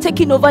 We are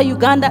taking over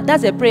Uganda.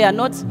 That's a prayer,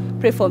 not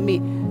pray for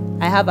me.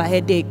 I have a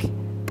headache.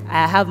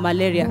 I have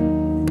malaria.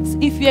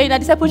 If you're in a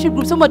discipleship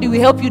group, somebody will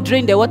help you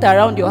drain the water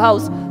around your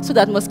house so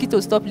that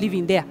mosquitoes stop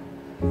living there.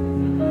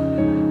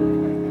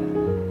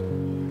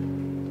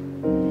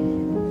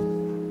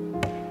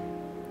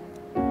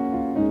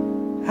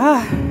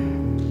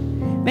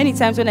 Many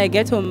times when I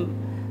get home,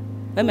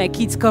 when my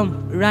kids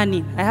come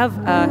running, I have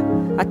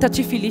a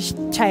touchy-feely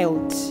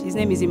child. His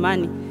name is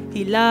Imani.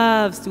 He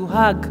loves to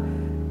hug.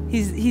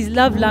 His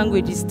love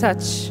language is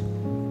touch.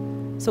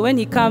 So when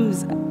I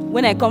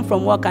come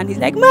from work and he's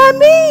like,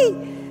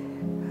 Mommy!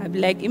 I'll be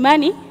like,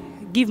 Imani,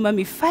 give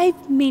Mommy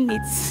 5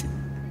 minutes.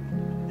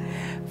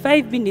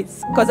 5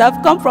 minutes. Because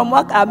I've come from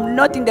work, I'm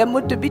not in the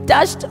mood to be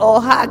touched or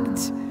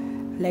hugged.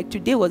 Like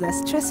today was a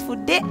stressful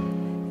day.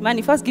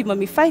 Imani, first give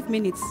Mommy 5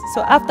 minutes.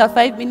 So after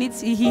 5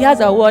 minutes, he has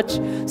a watch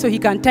so he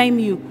can time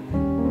you.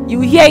 You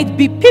hear it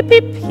beep, beep,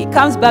 beep. He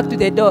comes back to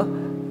the door.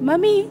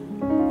 Mommy,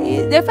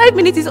 the 5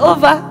 minutes is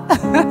over.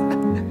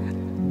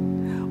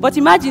 But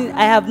imagine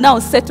I have now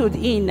settled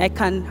in. I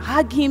can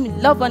hug him,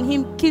 love on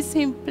him, kiss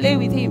him, play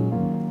with him.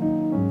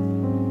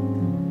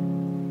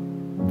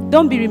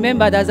 Don't be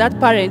remembered as that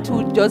parent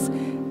who just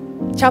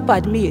chap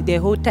at me the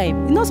whole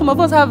time. Some of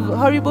us have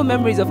horrible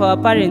memories of our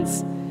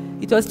parents.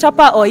 It was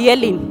chapper or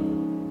yelling.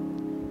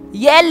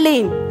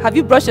 Yelling. Have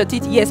you brushed your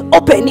teeth? Yes.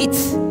 Open it.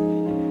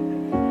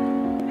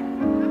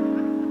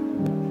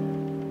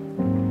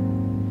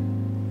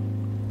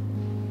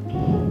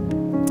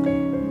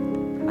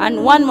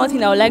 And one more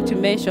thing I would like to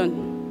mention.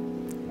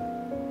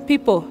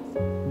 People,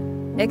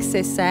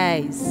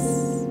 exercise.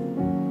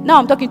 Now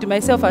I'm talking to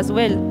myself as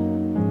well.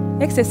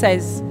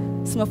 Exercise.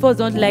 Some of us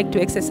don't like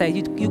to exercise.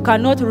 You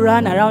cannot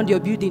run around your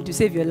building to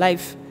save your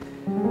life.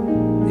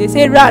 They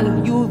say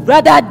run. You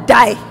rather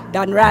die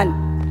than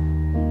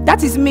run.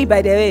 That is me,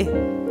 by the way.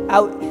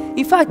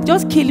 In fact,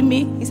 just kill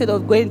me instead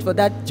of going for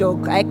that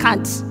jog. I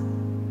can't.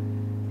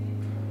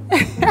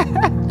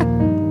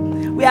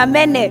 We are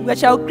many. We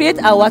shall create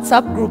a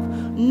WhatsApp group.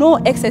 No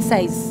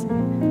exercise.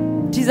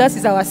 Jesus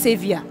is our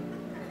Savior.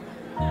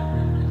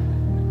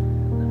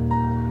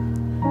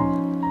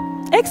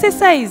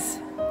 Exercise.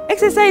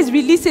 Exercise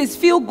releases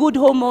feel-good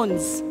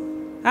hormones.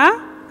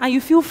 And you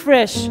feel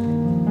fresh.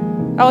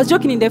 I was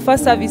joking in the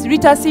first service.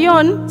 Rita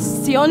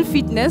Sion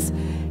Fitness,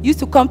 used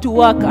to come to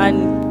work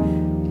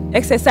and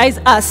exercise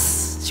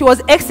us. She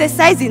was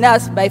exercising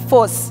us by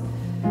force.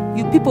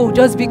 You people would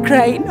just be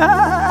crying.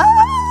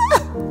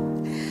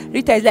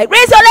 Rita is like,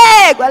 raise your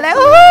leg. We're like,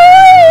 oh.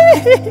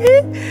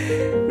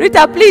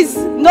 Rita, please,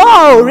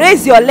 no,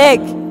 raise your leg.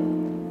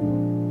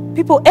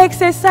 People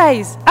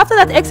exercise. After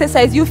that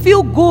exercise, you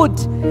feel good.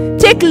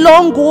 Take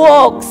long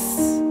walks.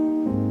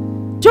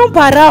 Jump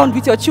around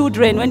with your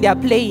children when they are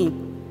playing.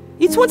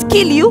 It won't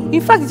kill you.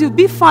 In fact, it will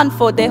be fun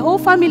for the whole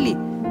family.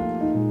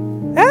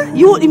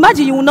 You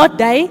imagine you will not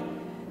die.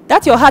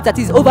 That's your heart that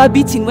is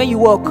overbeating when you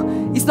walk.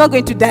 It's not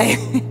going to die.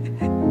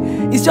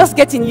 It's just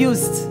getting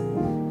used.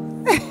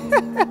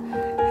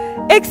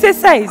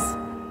 Exercise.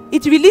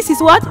 It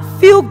releases what?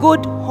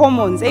 Feel-good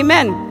hormones.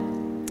 Amen.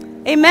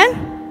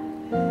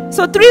 Amen.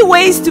 So 3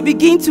 ways to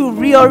begin to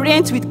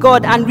reorient with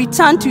God and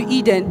return to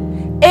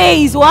Eden.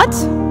 A is what?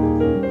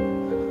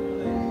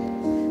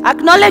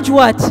 Acknowledge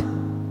what?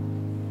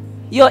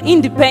 Your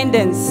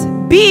independence.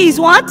 B is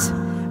what?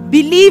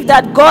 Believe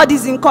that God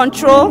is in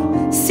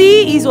control.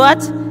 C is what?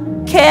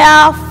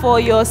 Care for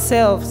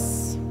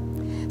yourselves.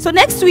 So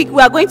next week,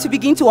 we are going to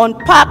begin to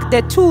unpack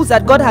the tools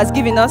that God has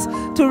given us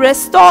to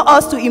restore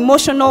us to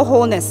emotional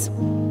wholeness.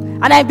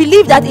 And I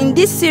believe that in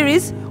this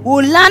series,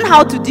 we'll learn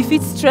how to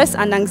defeat stress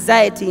and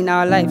anxiety in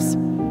our lives.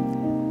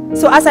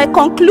 So as I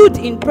conclude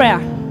in prayer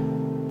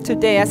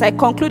today, I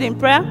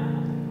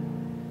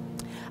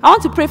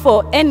want to pray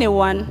for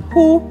anyone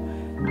who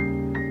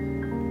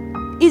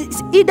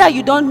is either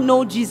you don't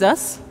know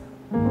Jesus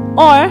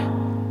or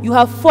you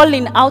have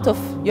fallen out of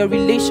your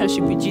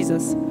relationship with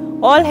Jesus.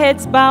 All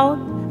heads bowed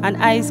and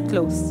eyes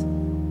closed.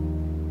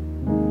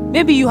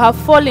 Maybe you have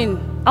fallen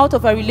out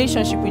of a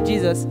relationship with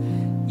Jesus.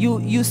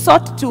 You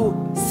sought to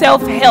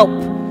self-help.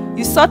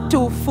 You sought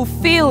to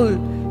fulfill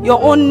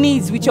your own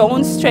needs with your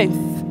own strength.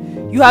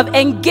 You have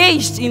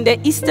engaged in the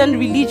Eastern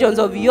religions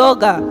of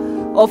yoga,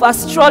 of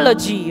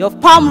astrology, of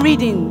palm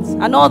readings,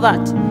 and all that.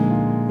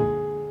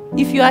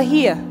 If you are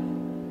here,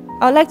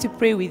 I would like to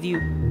pray with you.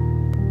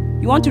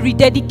 You want to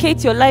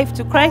rededicate your life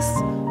to Christ,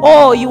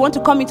 or you want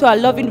to come into a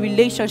loving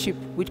relationship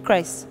with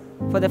Christ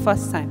for the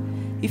first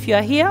time. If you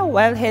are here,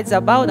 while heads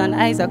are bowed and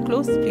eyes are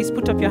closed, please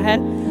put up your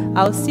hand.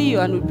 I'll see you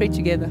and we'll pray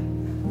together.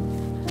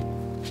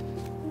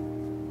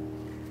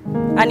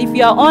 And if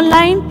you are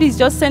online, please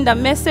just send a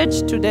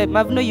message to the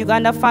Mavuno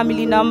Uganda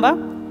family number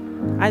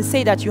and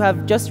say that you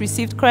have just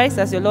received Christ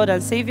as your Lord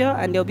and Savior,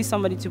 and there'll be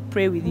somebody to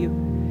pray with you.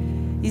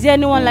 Is there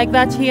anyone like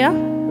that here?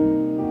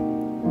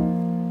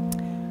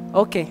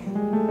 Okay.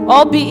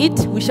 Albeit,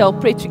 we shall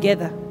pray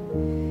together.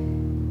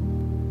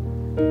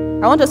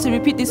 I want us to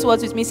repeat these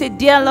words with me. Say,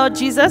 Dear Lord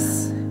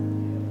Jesus.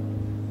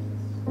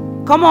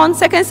 Come on,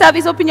 second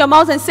service, open your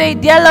mouth and say,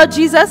 Dear Lord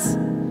Jesus,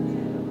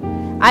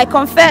 I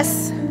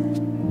confess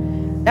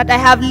that I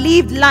have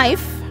lived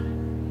life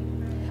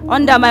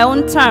under my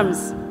own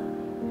terms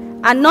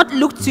and not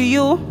looked to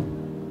you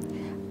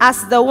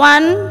as the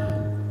one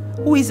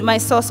who is my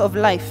source of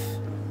life.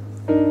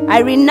 I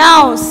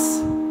renounce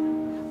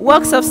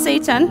works of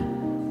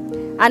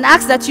Satan and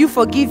ask that you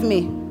forgive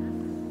me.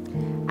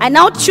 I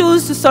now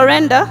choose to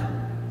surrender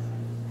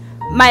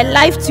my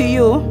life to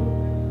you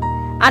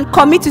and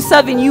commit to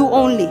serving you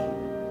only.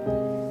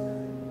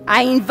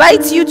 I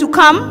invite you to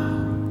come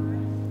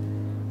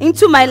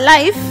into my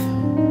life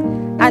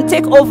and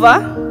take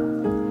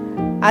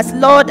over as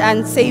Lord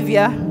and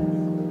Savior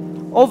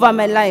over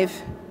my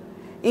life.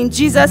 In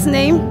Jesus'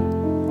 name,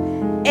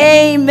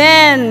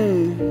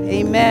 amen.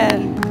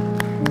 Amen.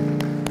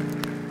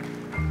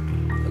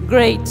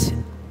 Great.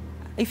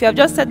 If you have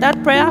just said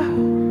that prayer,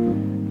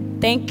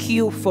 thank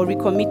you for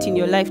recommitting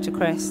your life to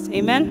Christ.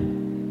 Amen.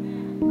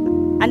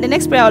 And the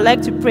next prayer I would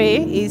like to pray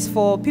is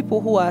for people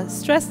who are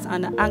stressed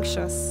and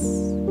anxious.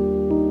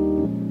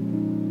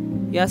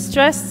 You are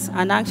stressed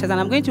and anxious, and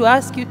I'm going to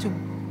ask you to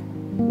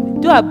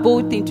do a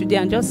bold thing today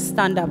and just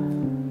stand up.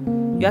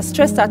 You are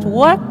stressed at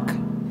work,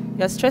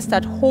 you are stressed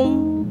at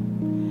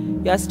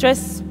home, you are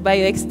stressed by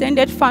your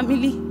extended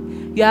family,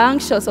 you are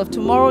anxious of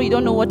tomorrow, you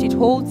don't know what it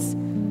holds,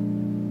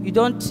 you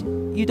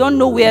don't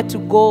know where to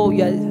go,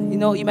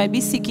 you might be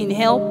seeking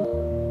help.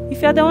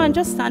 If you are the one,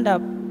 just stand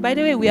up. By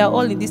the way, we are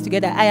all in this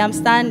together. I am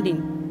standing.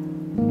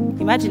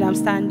 Imagine I'm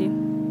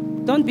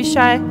standing. Don't be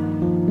shy.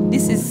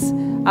 This is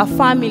a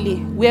family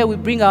where we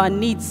bring our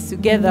needs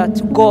together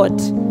to God,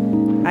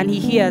 and He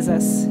hears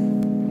us.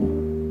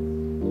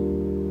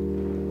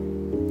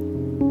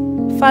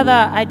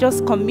 Father, I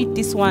just commit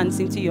these ones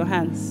into your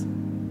hands.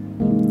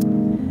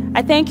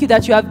 I thank you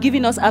that you have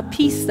given us a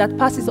peace that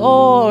passes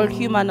all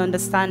human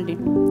understanding.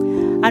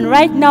 And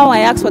right now, I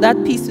ask for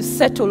that peace to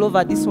settle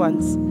over these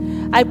ones.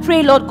 I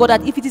pray, Lord God,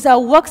 that if it is a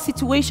work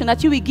situation,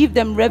 that you will give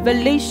them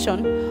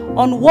revelation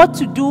on what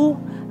to do,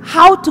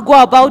 how to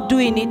go about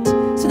doing it,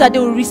 so that they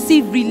will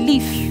receive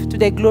relief to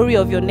the glory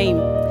of your name.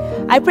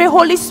 I pray,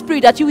 Holy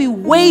Spirit, that you will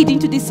wade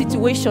into this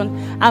situation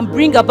and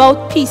bring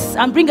about peace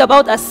and bring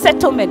about a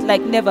settlement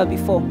like never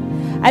before.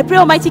 I pray,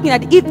 Almighty King,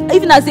 that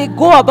even as they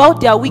go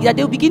about their week, that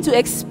they will begin to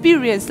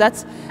experience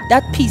that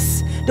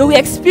peace. They will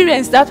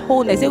experience that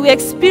wholeness. They will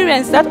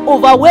experience that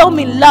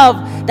overwhelming love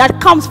that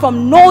comes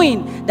from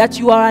knowing that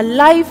you are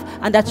alive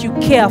and that you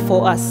care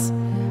for us.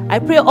 I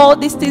pray all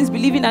these things,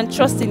 believing and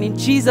trusting in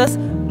Jesus'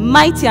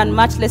 mighty and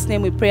matchless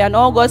name we pray. And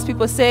all God's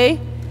people say,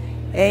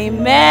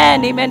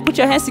 amen. Amen. Put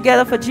your hands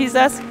together for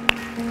Jesus.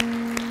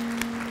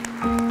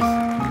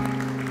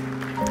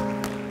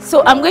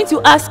 So I'm going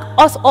to ask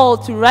us all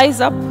to rise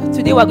up.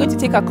 Today we're going to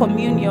take a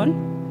communion.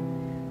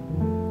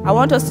 I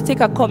want us to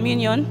take a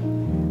communion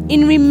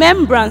in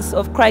remembrance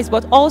of Christ,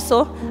 but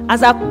also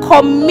as a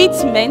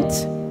commitment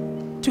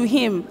to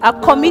Him, a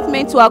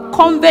commitment to a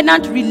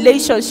covenant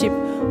relationship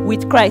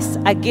with Christ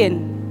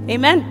again.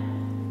 Amen.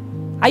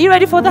 Are you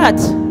ready for that?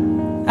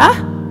 Huh?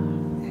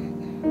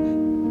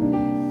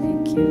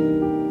 Thank you.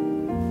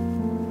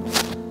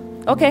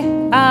 Okay,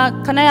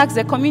 can I ask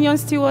the communion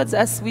stewards,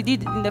 as we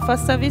did in the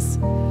first service,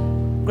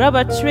 grab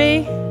a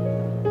tray.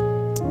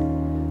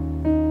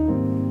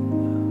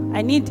 I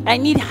I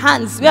need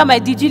hands. Where are my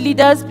DG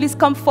leaders? Please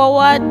come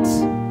forward.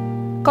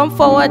 Come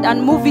forward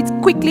and move it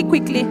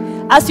quickly.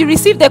 As you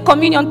receive the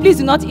communion, please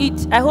do not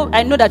eat.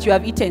 I know that you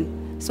have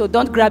eaten. So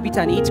don't grab it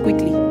and eat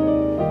quickly.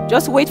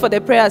 Just wait for the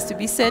prayers to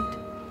be said.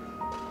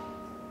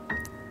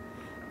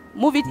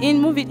 Move it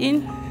in.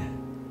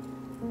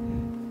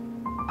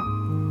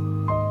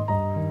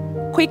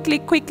 Quickly.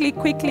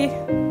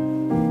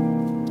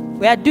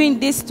 We are doing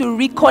this to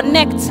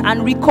reconnect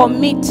and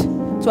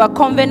recommit to a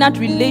covenant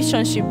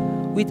relationship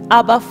with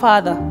Abba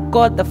Father,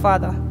 God the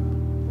Father.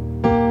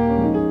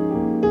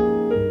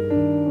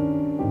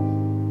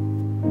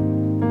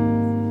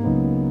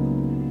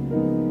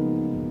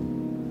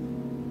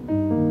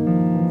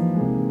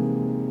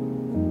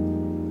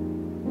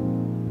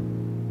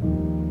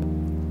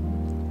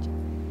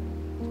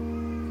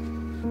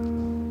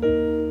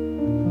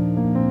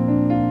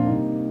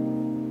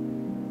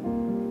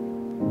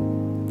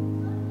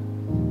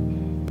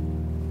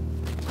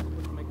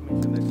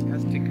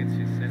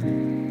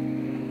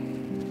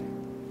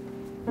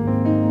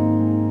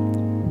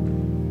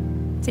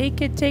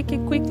 Take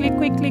it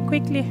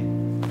quickly.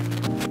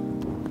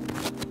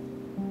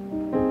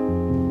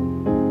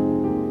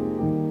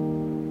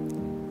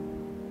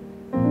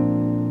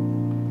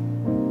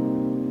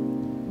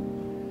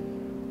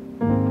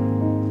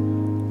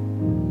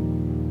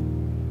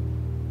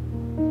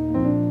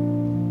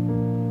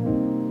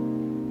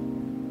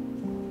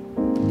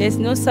 There's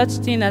no such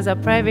thing as a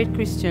private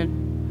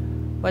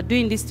Christian. We're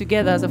doing this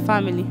together as a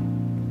family.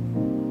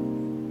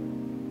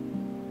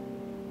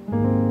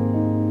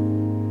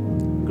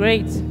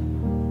 Great.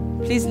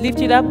 Please lift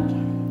it up.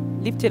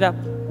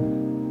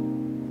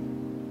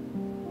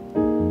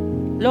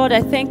 Lord,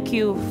 I thank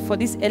you for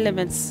these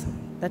elements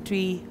that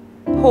we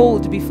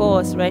hold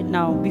before us right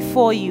now,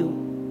 before you.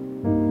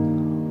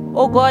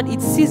 Oh God,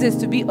 it ceases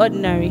to be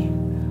ordinary,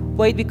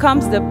 but it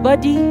becomes the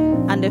body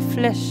and the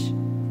flesh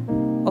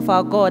of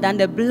our God and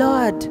the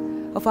blood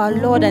of our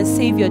Lord and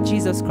Savior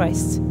Jesus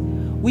Christ.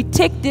 We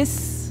take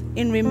this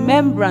in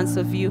remembrance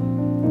of you.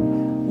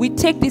 We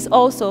take this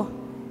also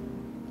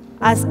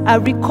as a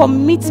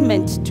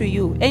recommitment to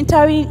you,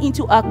 entering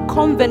into a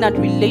covenant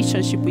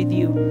relationship with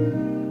you.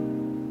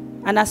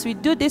 And as we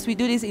do this to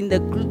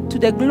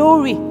the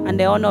glory and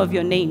the honor of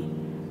your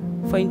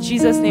name. For in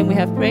Jesus' name we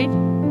have prayed.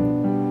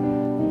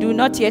 Do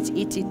not yet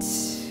eat it.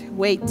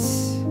 Wait.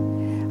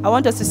 I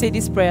want us to say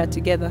this prayer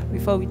together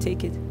before we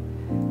take it.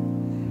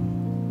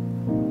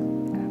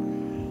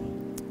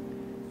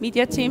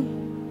 Media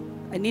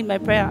team, I need my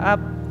prayer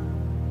up.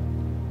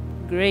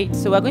 Great.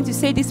 So we're going to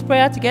say this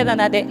prayer together,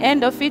 and at the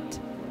end of it,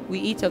 we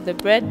eat of the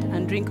bread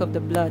and drink of the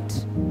blood.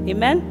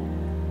 Amen?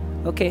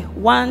 Okay.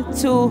 1,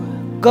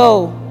 2,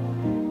 go.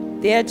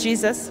 Dear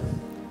Jesus,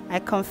 I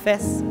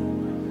confess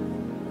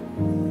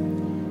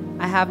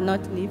I have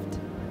not lived.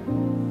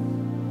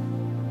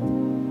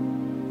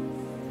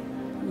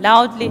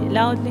 Loudly.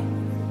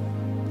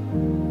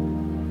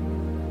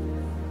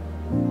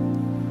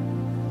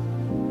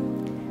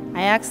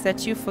 I ask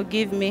that you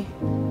forgive me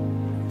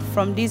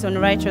from these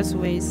unrighteous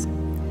ways.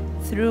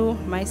 Through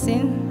my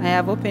sin, I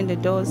have opened the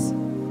doors.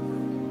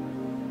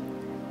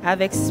 I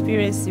have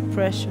experienced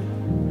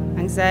depression,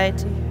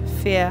 anxiety,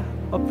 fear,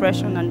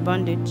 oppression, and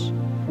bondage.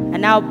 I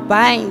now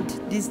bind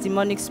these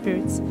demonic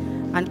spirits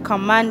and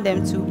command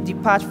them to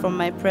depart from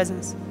my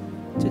presence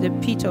to the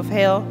pit of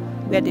hell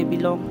where they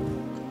belong.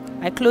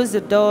 I close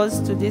the doors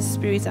to these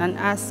spirits and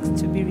ask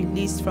to be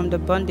released from the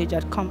bondage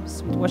that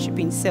comes with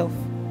worshiping self.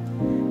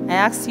 I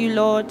ask you,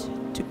 Lord,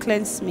 to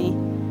cleanse me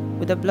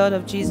with the blood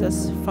of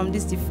Jesus from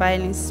these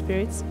defiling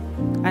spirits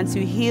and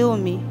to heal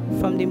me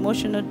from the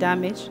emotional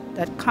damage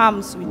that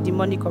comes with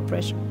demonic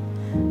oppression.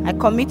 I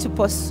commit to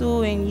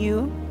pursuing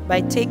you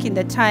by taking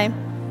the time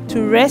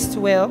to rest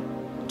well,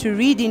 to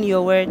read in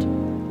your word,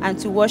 and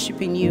to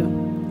worship in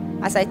you.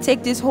 As I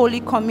take this Holy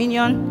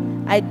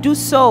Communion, I do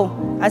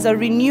so as a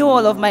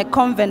renewal of my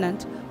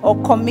covenant or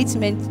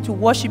commitment to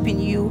worshiping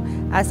you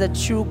as a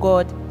true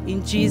God.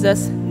 In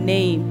Jesus'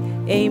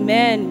 name,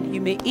 amen.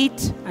 You may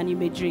eat and you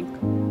may drink.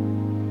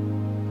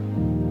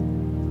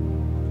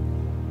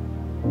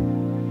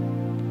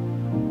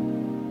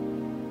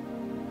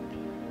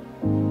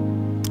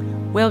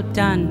 Well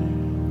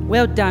done.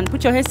 Well done.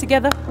 Put your hands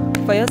together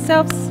for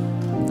yourselves.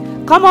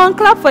 Come on,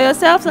 clap for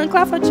yourselves and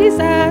clap for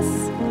Jesus.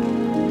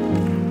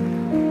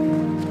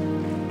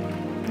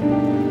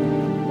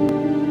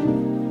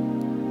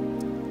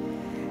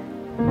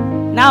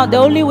 Now, the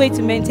only way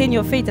to maintain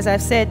your faith, as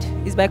I've said,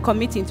 is by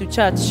committing to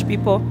church,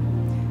 people.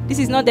 This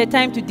is not the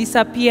time to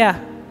disappear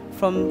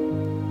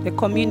from the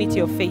community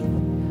of faith.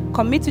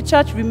 Commit to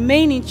church,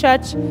 remain in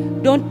church,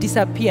 don't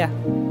disappear.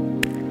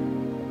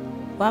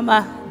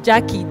 Mama,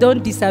 Jackie,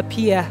 don't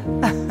disappear.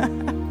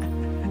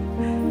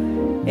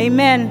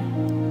 Amen.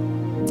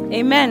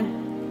 Amen.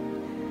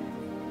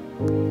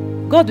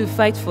 God will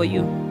fight for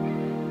you.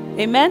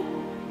 Amen.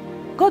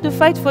 God will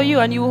fight for you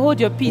and you will hold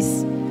your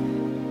peace.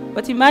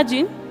 But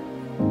imagine,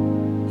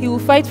 he will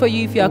fight for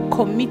you if you are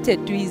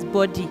committed to his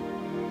body.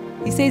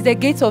 He says the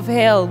gates of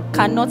hell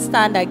cannot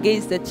stand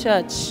against the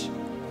church.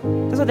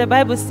 That's what the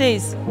Bible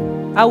says.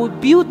 I will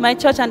build my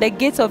church and the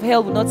gates of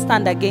hell will not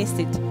stand against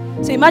it.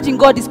 So imagine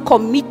God is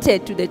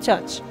committed to the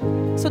church.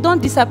 So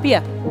don't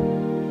disappear.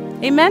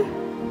 Amen?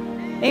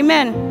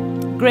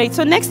 Amen. Great.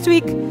 So next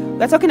week,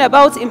 we're talking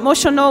about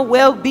emotional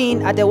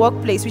well-being at the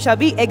workplace. We shall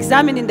be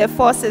examining the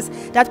forces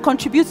that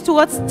contribute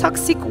towards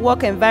toxic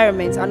work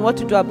environments and what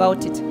to do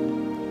about it.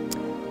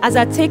 As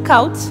I take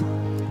out,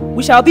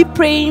 we shall be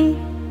praying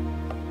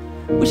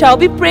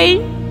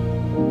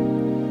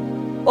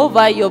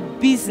over your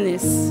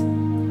business,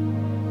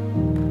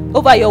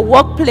 over your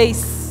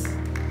workplace.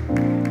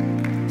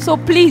 So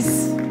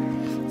please,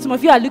 some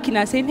of you are looking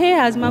and saying, hey,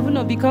 has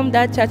Mavuno become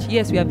that church?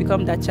 Yes, we have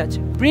become that church.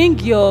 Bring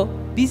your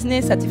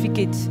business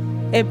certificate,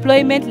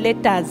 employment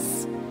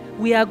letters.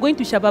 We are going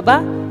to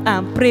Shababa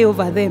and pray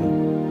over them.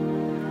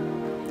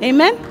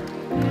 Amen?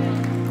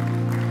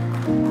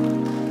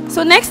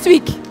 So next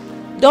week,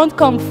 don't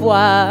come for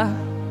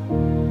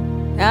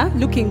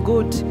looking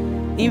good.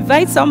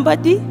 Invite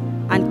somebody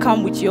and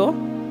come with your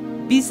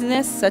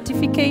business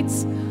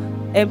certificates,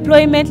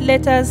 employment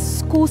letters,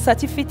 school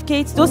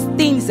certificates, those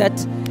things that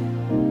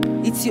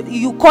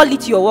you call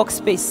it your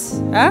workspace.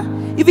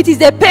 If it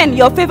is a pen,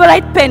 your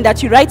favorite pen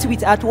that you write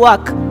with at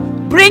work,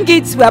 bring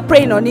it. We are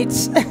praying on it.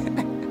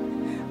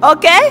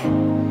 Okay?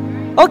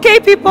 Okay,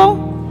 people?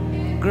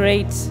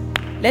 Great.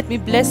 Let me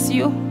bless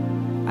you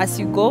as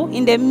you go.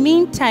 In the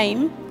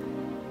meantime,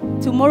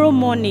 tomorrow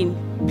morning,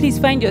 please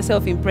find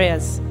yourself in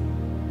prayers.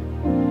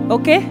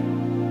 Okay?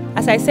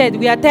 As I said,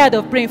 we are tired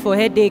of praying for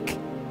headache.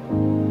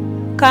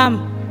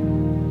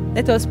 Come.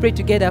 Let us pray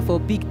together for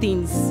big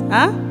things.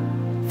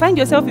 Find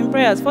yourself in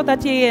prayers,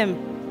 4:30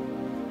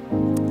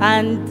 a.m.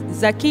 And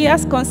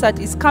Zacchaeus concert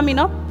is coming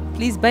up.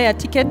 Please buy a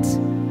ticket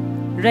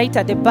right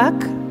at the back.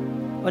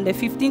 On the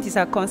 15th is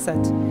our concert.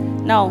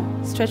 Now,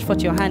 stretch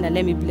forth your hand and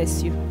let me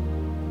bless you.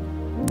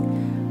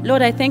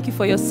 Lord, I thank you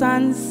for your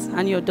sons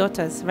and your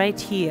daughters right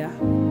here.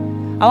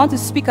 I want to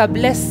speak a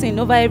blessing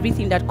over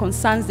everything that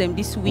concerns them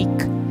this week.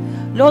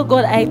 Lord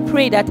God, I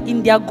pray that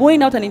in their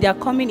going out and in their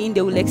coming in,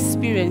 they will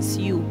experience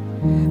you.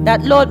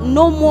 That, Lord,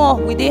 no more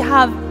will they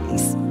have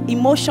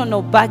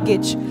emotional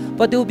baggage,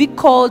 but they will be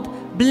called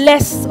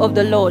blessed of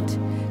the Lord.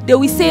 They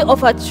will say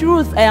of a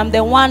truth, I am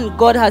the one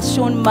God has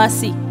shown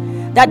mercy.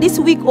 That this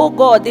week, oh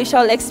God, they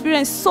shall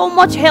experience so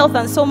much health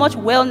and so much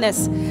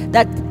wellness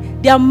that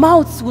their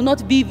mouths will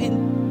not be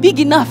even big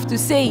enough to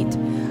say it.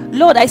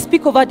 Lord, I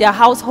speak over their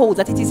households,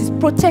 that it is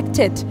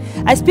protected.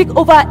 I speak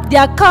over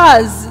their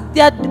cars,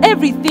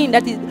 everything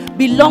that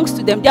belongs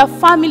to them, their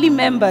family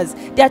members,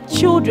 their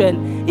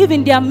children,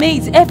 even their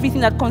maids,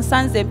 everything that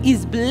concerns them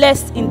is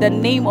blessed in the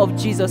name of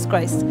Jesus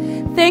Christ.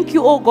 Thank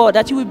you, oh God,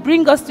 that you will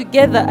bring us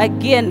together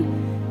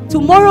again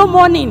tomorrow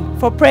morning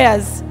for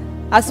prayers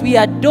as we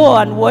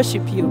adore and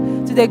worship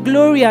you to the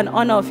glory and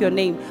honor of your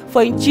name.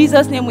 For in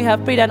Jesus' name we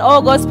have prayed, and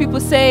all God's people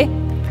say,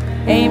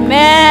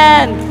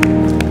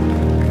 Amen.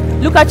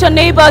 Look at your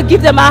neighbor,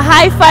 give them a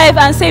high five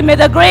and say, may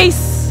the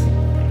grace.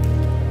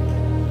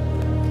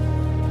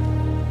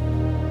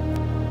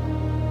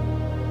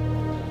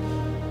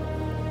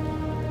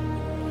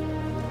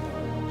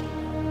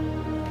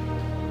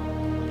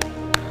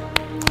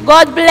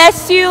 God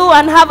bless you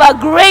and have a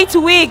great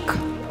week.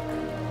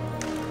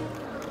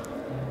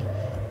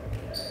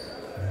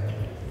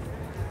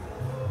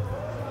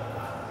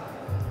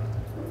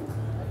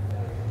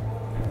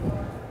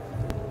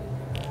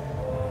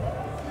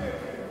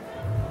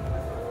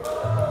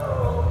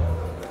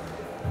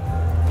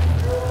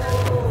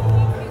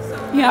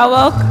 You are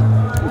welcome.